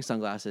he's wearing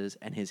sunglasses,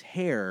 and his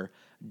hair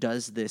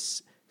does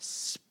this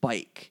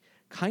spike,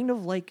 kind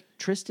of like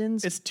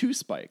Tristan's. It's 2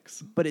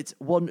 spikes, but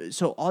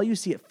so all you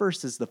see at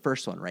first is the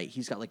first one, right?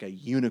 He's got like a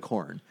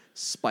unicorn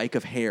spike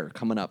of hair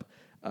coming up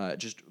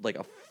just like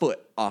a foot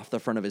off the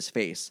front of his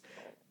face,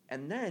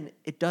 and then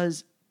it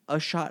does a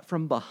shot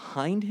from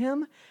behind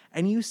him,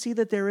 and you see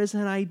that there is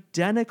an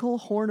identical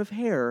horn of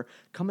hair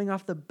coming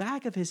off the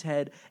back of his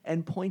head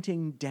and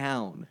pointing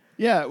down.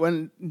 Yeah,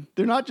 when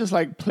they're not just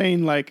like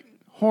plain like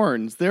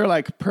horns, they're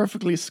like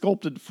perfectly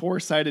sculpted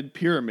 4-sided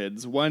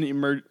pyramids,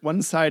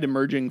 one side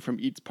emerging from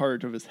each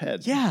part of his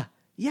head. Yeah,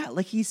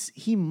 like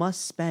he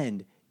must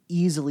spend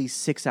easily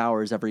 6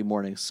 hours every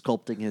morning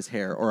sculpting his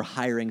hair or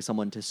hiring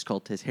someone to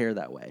sculpt his hair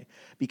that way,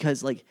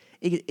 because like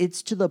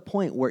it's to the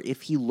point where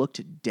if he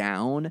looked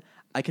down,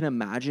 I can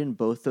imagine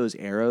both those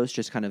arrows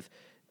just kind of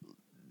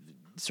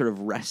sort of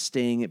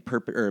resting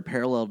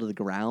parallel to the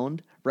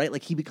ground, right?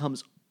 Like he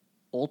becomes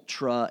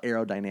ultra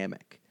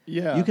aerodynamic.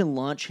 Yeah. You can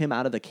launch him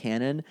out of the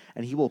cannon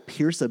and he will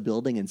pierce a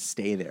building and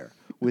stay there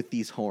with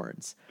these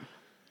horns.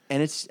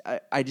 And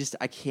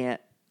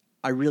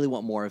I really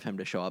want more of him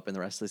to show up in the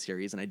rest of the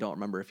series, and I don't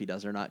remember if he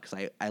does or not,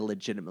 because I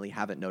legitimately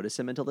haven't noticed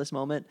him until this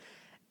moment.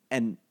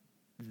 And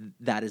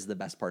that is the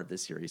best part of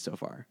this series so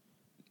far.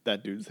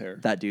 That dude's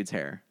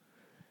hair.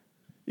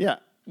 Yeah,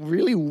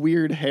 really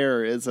weird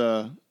hair is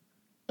a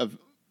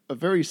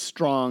very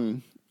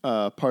strong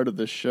part of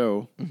this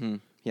show. Mm-hmm.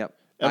 Yep.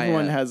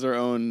 Everyone has their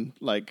own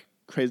like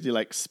crazy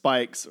like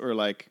spikes or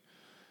like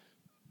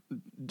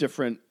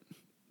different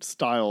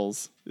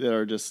styles that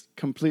are just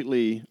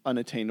completely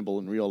unattainable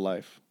in real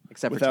life.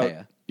 Except for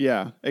Taya.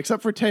 Yeah,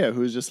 except for Taya,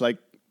 who's just like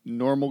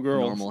normal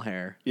girl. Normal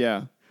hair.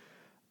 Yeah.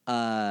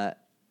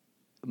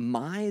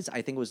 Mai's,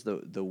 I think, was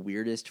the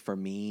weirdest for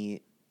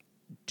me,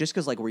 just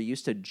because like we're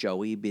used to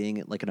Joey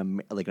being like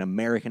an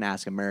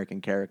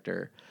American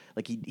character.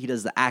 Like he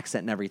does the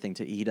accent and everything.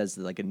 He does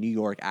like a New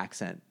York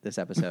accent this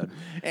episode.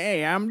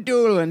 Hey, I'm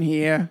dueling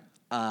here.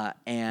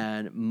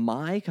 And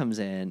Mai comes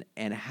in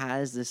and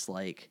has this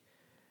like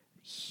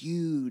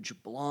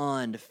huge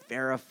blonde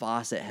Farrah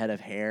Fawcett head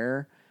of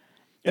hair.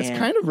 It's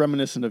kind of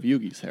reminiscent of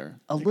Yugi's hair.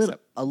 A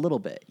little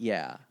bit,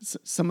 yeah.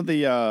 Some of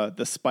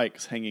the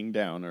spikes hanging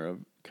down are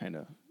kind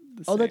of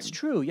the same. Oh, that's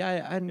true. Yeah,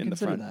 I hadn't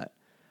considered that.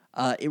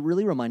 It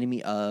really reminded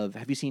me of,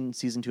 have you seen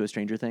season 2 of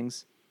Stranger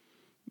Things?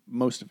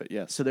 Most of it,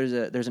 yes. So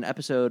there's an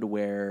episode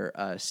where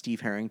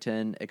Steve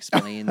Harrington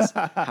explains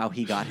how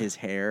he got his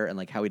hair and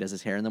like how he does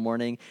his hair in the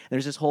morning. And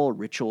there's this whole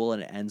ritual,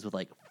 and it ends with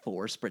like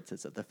 4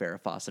 spritzes of the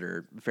Farrah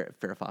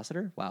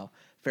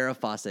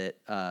Fawcett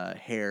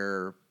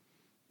hair.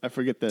 I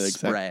forget the exact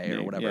spray name.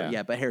 Or whatever.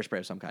 Yeah, but hairspray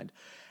of some kind.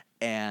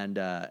 And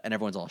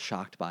everyone's all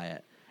shocked by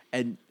it.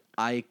 And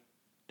I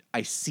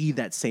see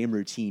that same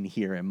routine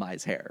here in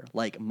Mai's hair.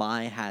 Like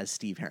Mai has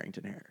Steve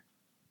Harrington hair.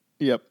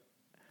 Yep,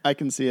 I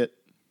can see it.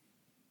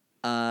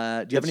 Do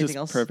you have anything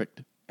else?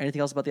 Perfect.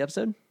 Anything else about the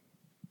episode?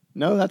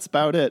 No, that's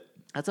about it.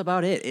 That's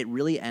about it. It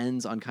really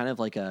ends on kind of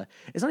like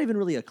it's not even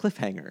really a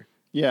cliffhanger.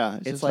 Yeah.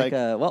 It's like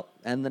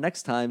and the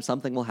next time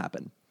something will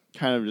happen.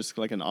 Kind of just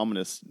like an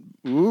ominous,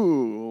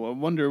 ooh, I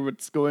wonder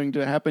what's going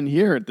to happen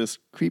here at this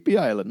creepy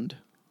island.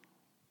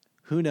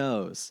 Who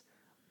knows?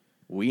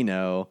 We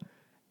know.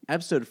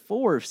 Episode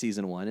 4 of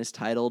season 1 is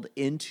titled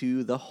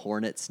Into the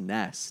Hornet's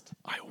Nest.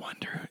 I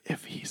wonder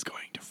if he's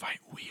going to fight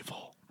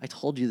Weevil. I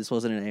told you this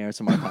wasn't an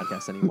ASMR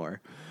podcast anymore.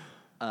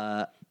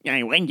 I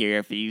wonder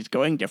if he's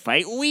going to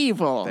fight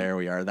Weevil. There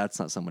we are. That's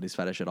not somebody's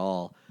fetish at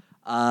all.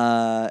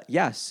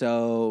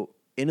 So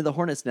Into the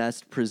Hornet's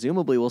Nest,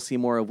 presumably we'll see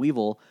more of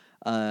Weevil.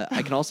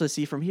 I can also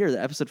see from here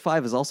that episode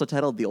 5 is also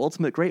titled The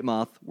Ultimate Great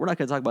Moth. We're not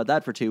going to talk about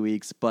that for 2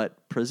 weeks, but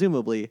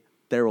presumably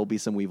there will be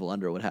some Weevil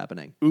Underwood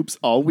happening. Oops,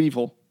 all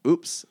Weevil.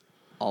 Oops,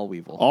 all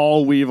Weevil.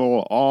 All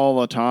Weevil, all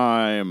the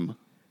time.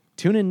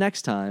 Tune in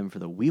next time for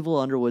the Weevil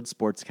Underwood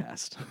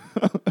Sportscast,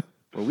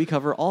 where we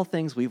cover all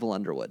things Weevil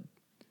Underwood.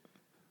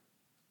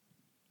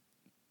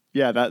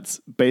 Yeah, that's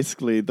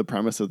basically the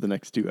premise of the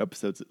next 2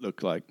 episodes, it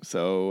looked like.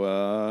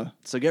 So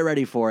get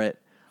ready for it.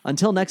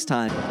 Until next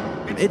time,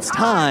 it's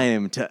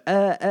time to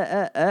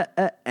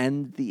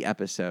end the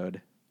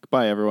episode.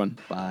 Goodbye, everyone.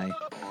 Bye.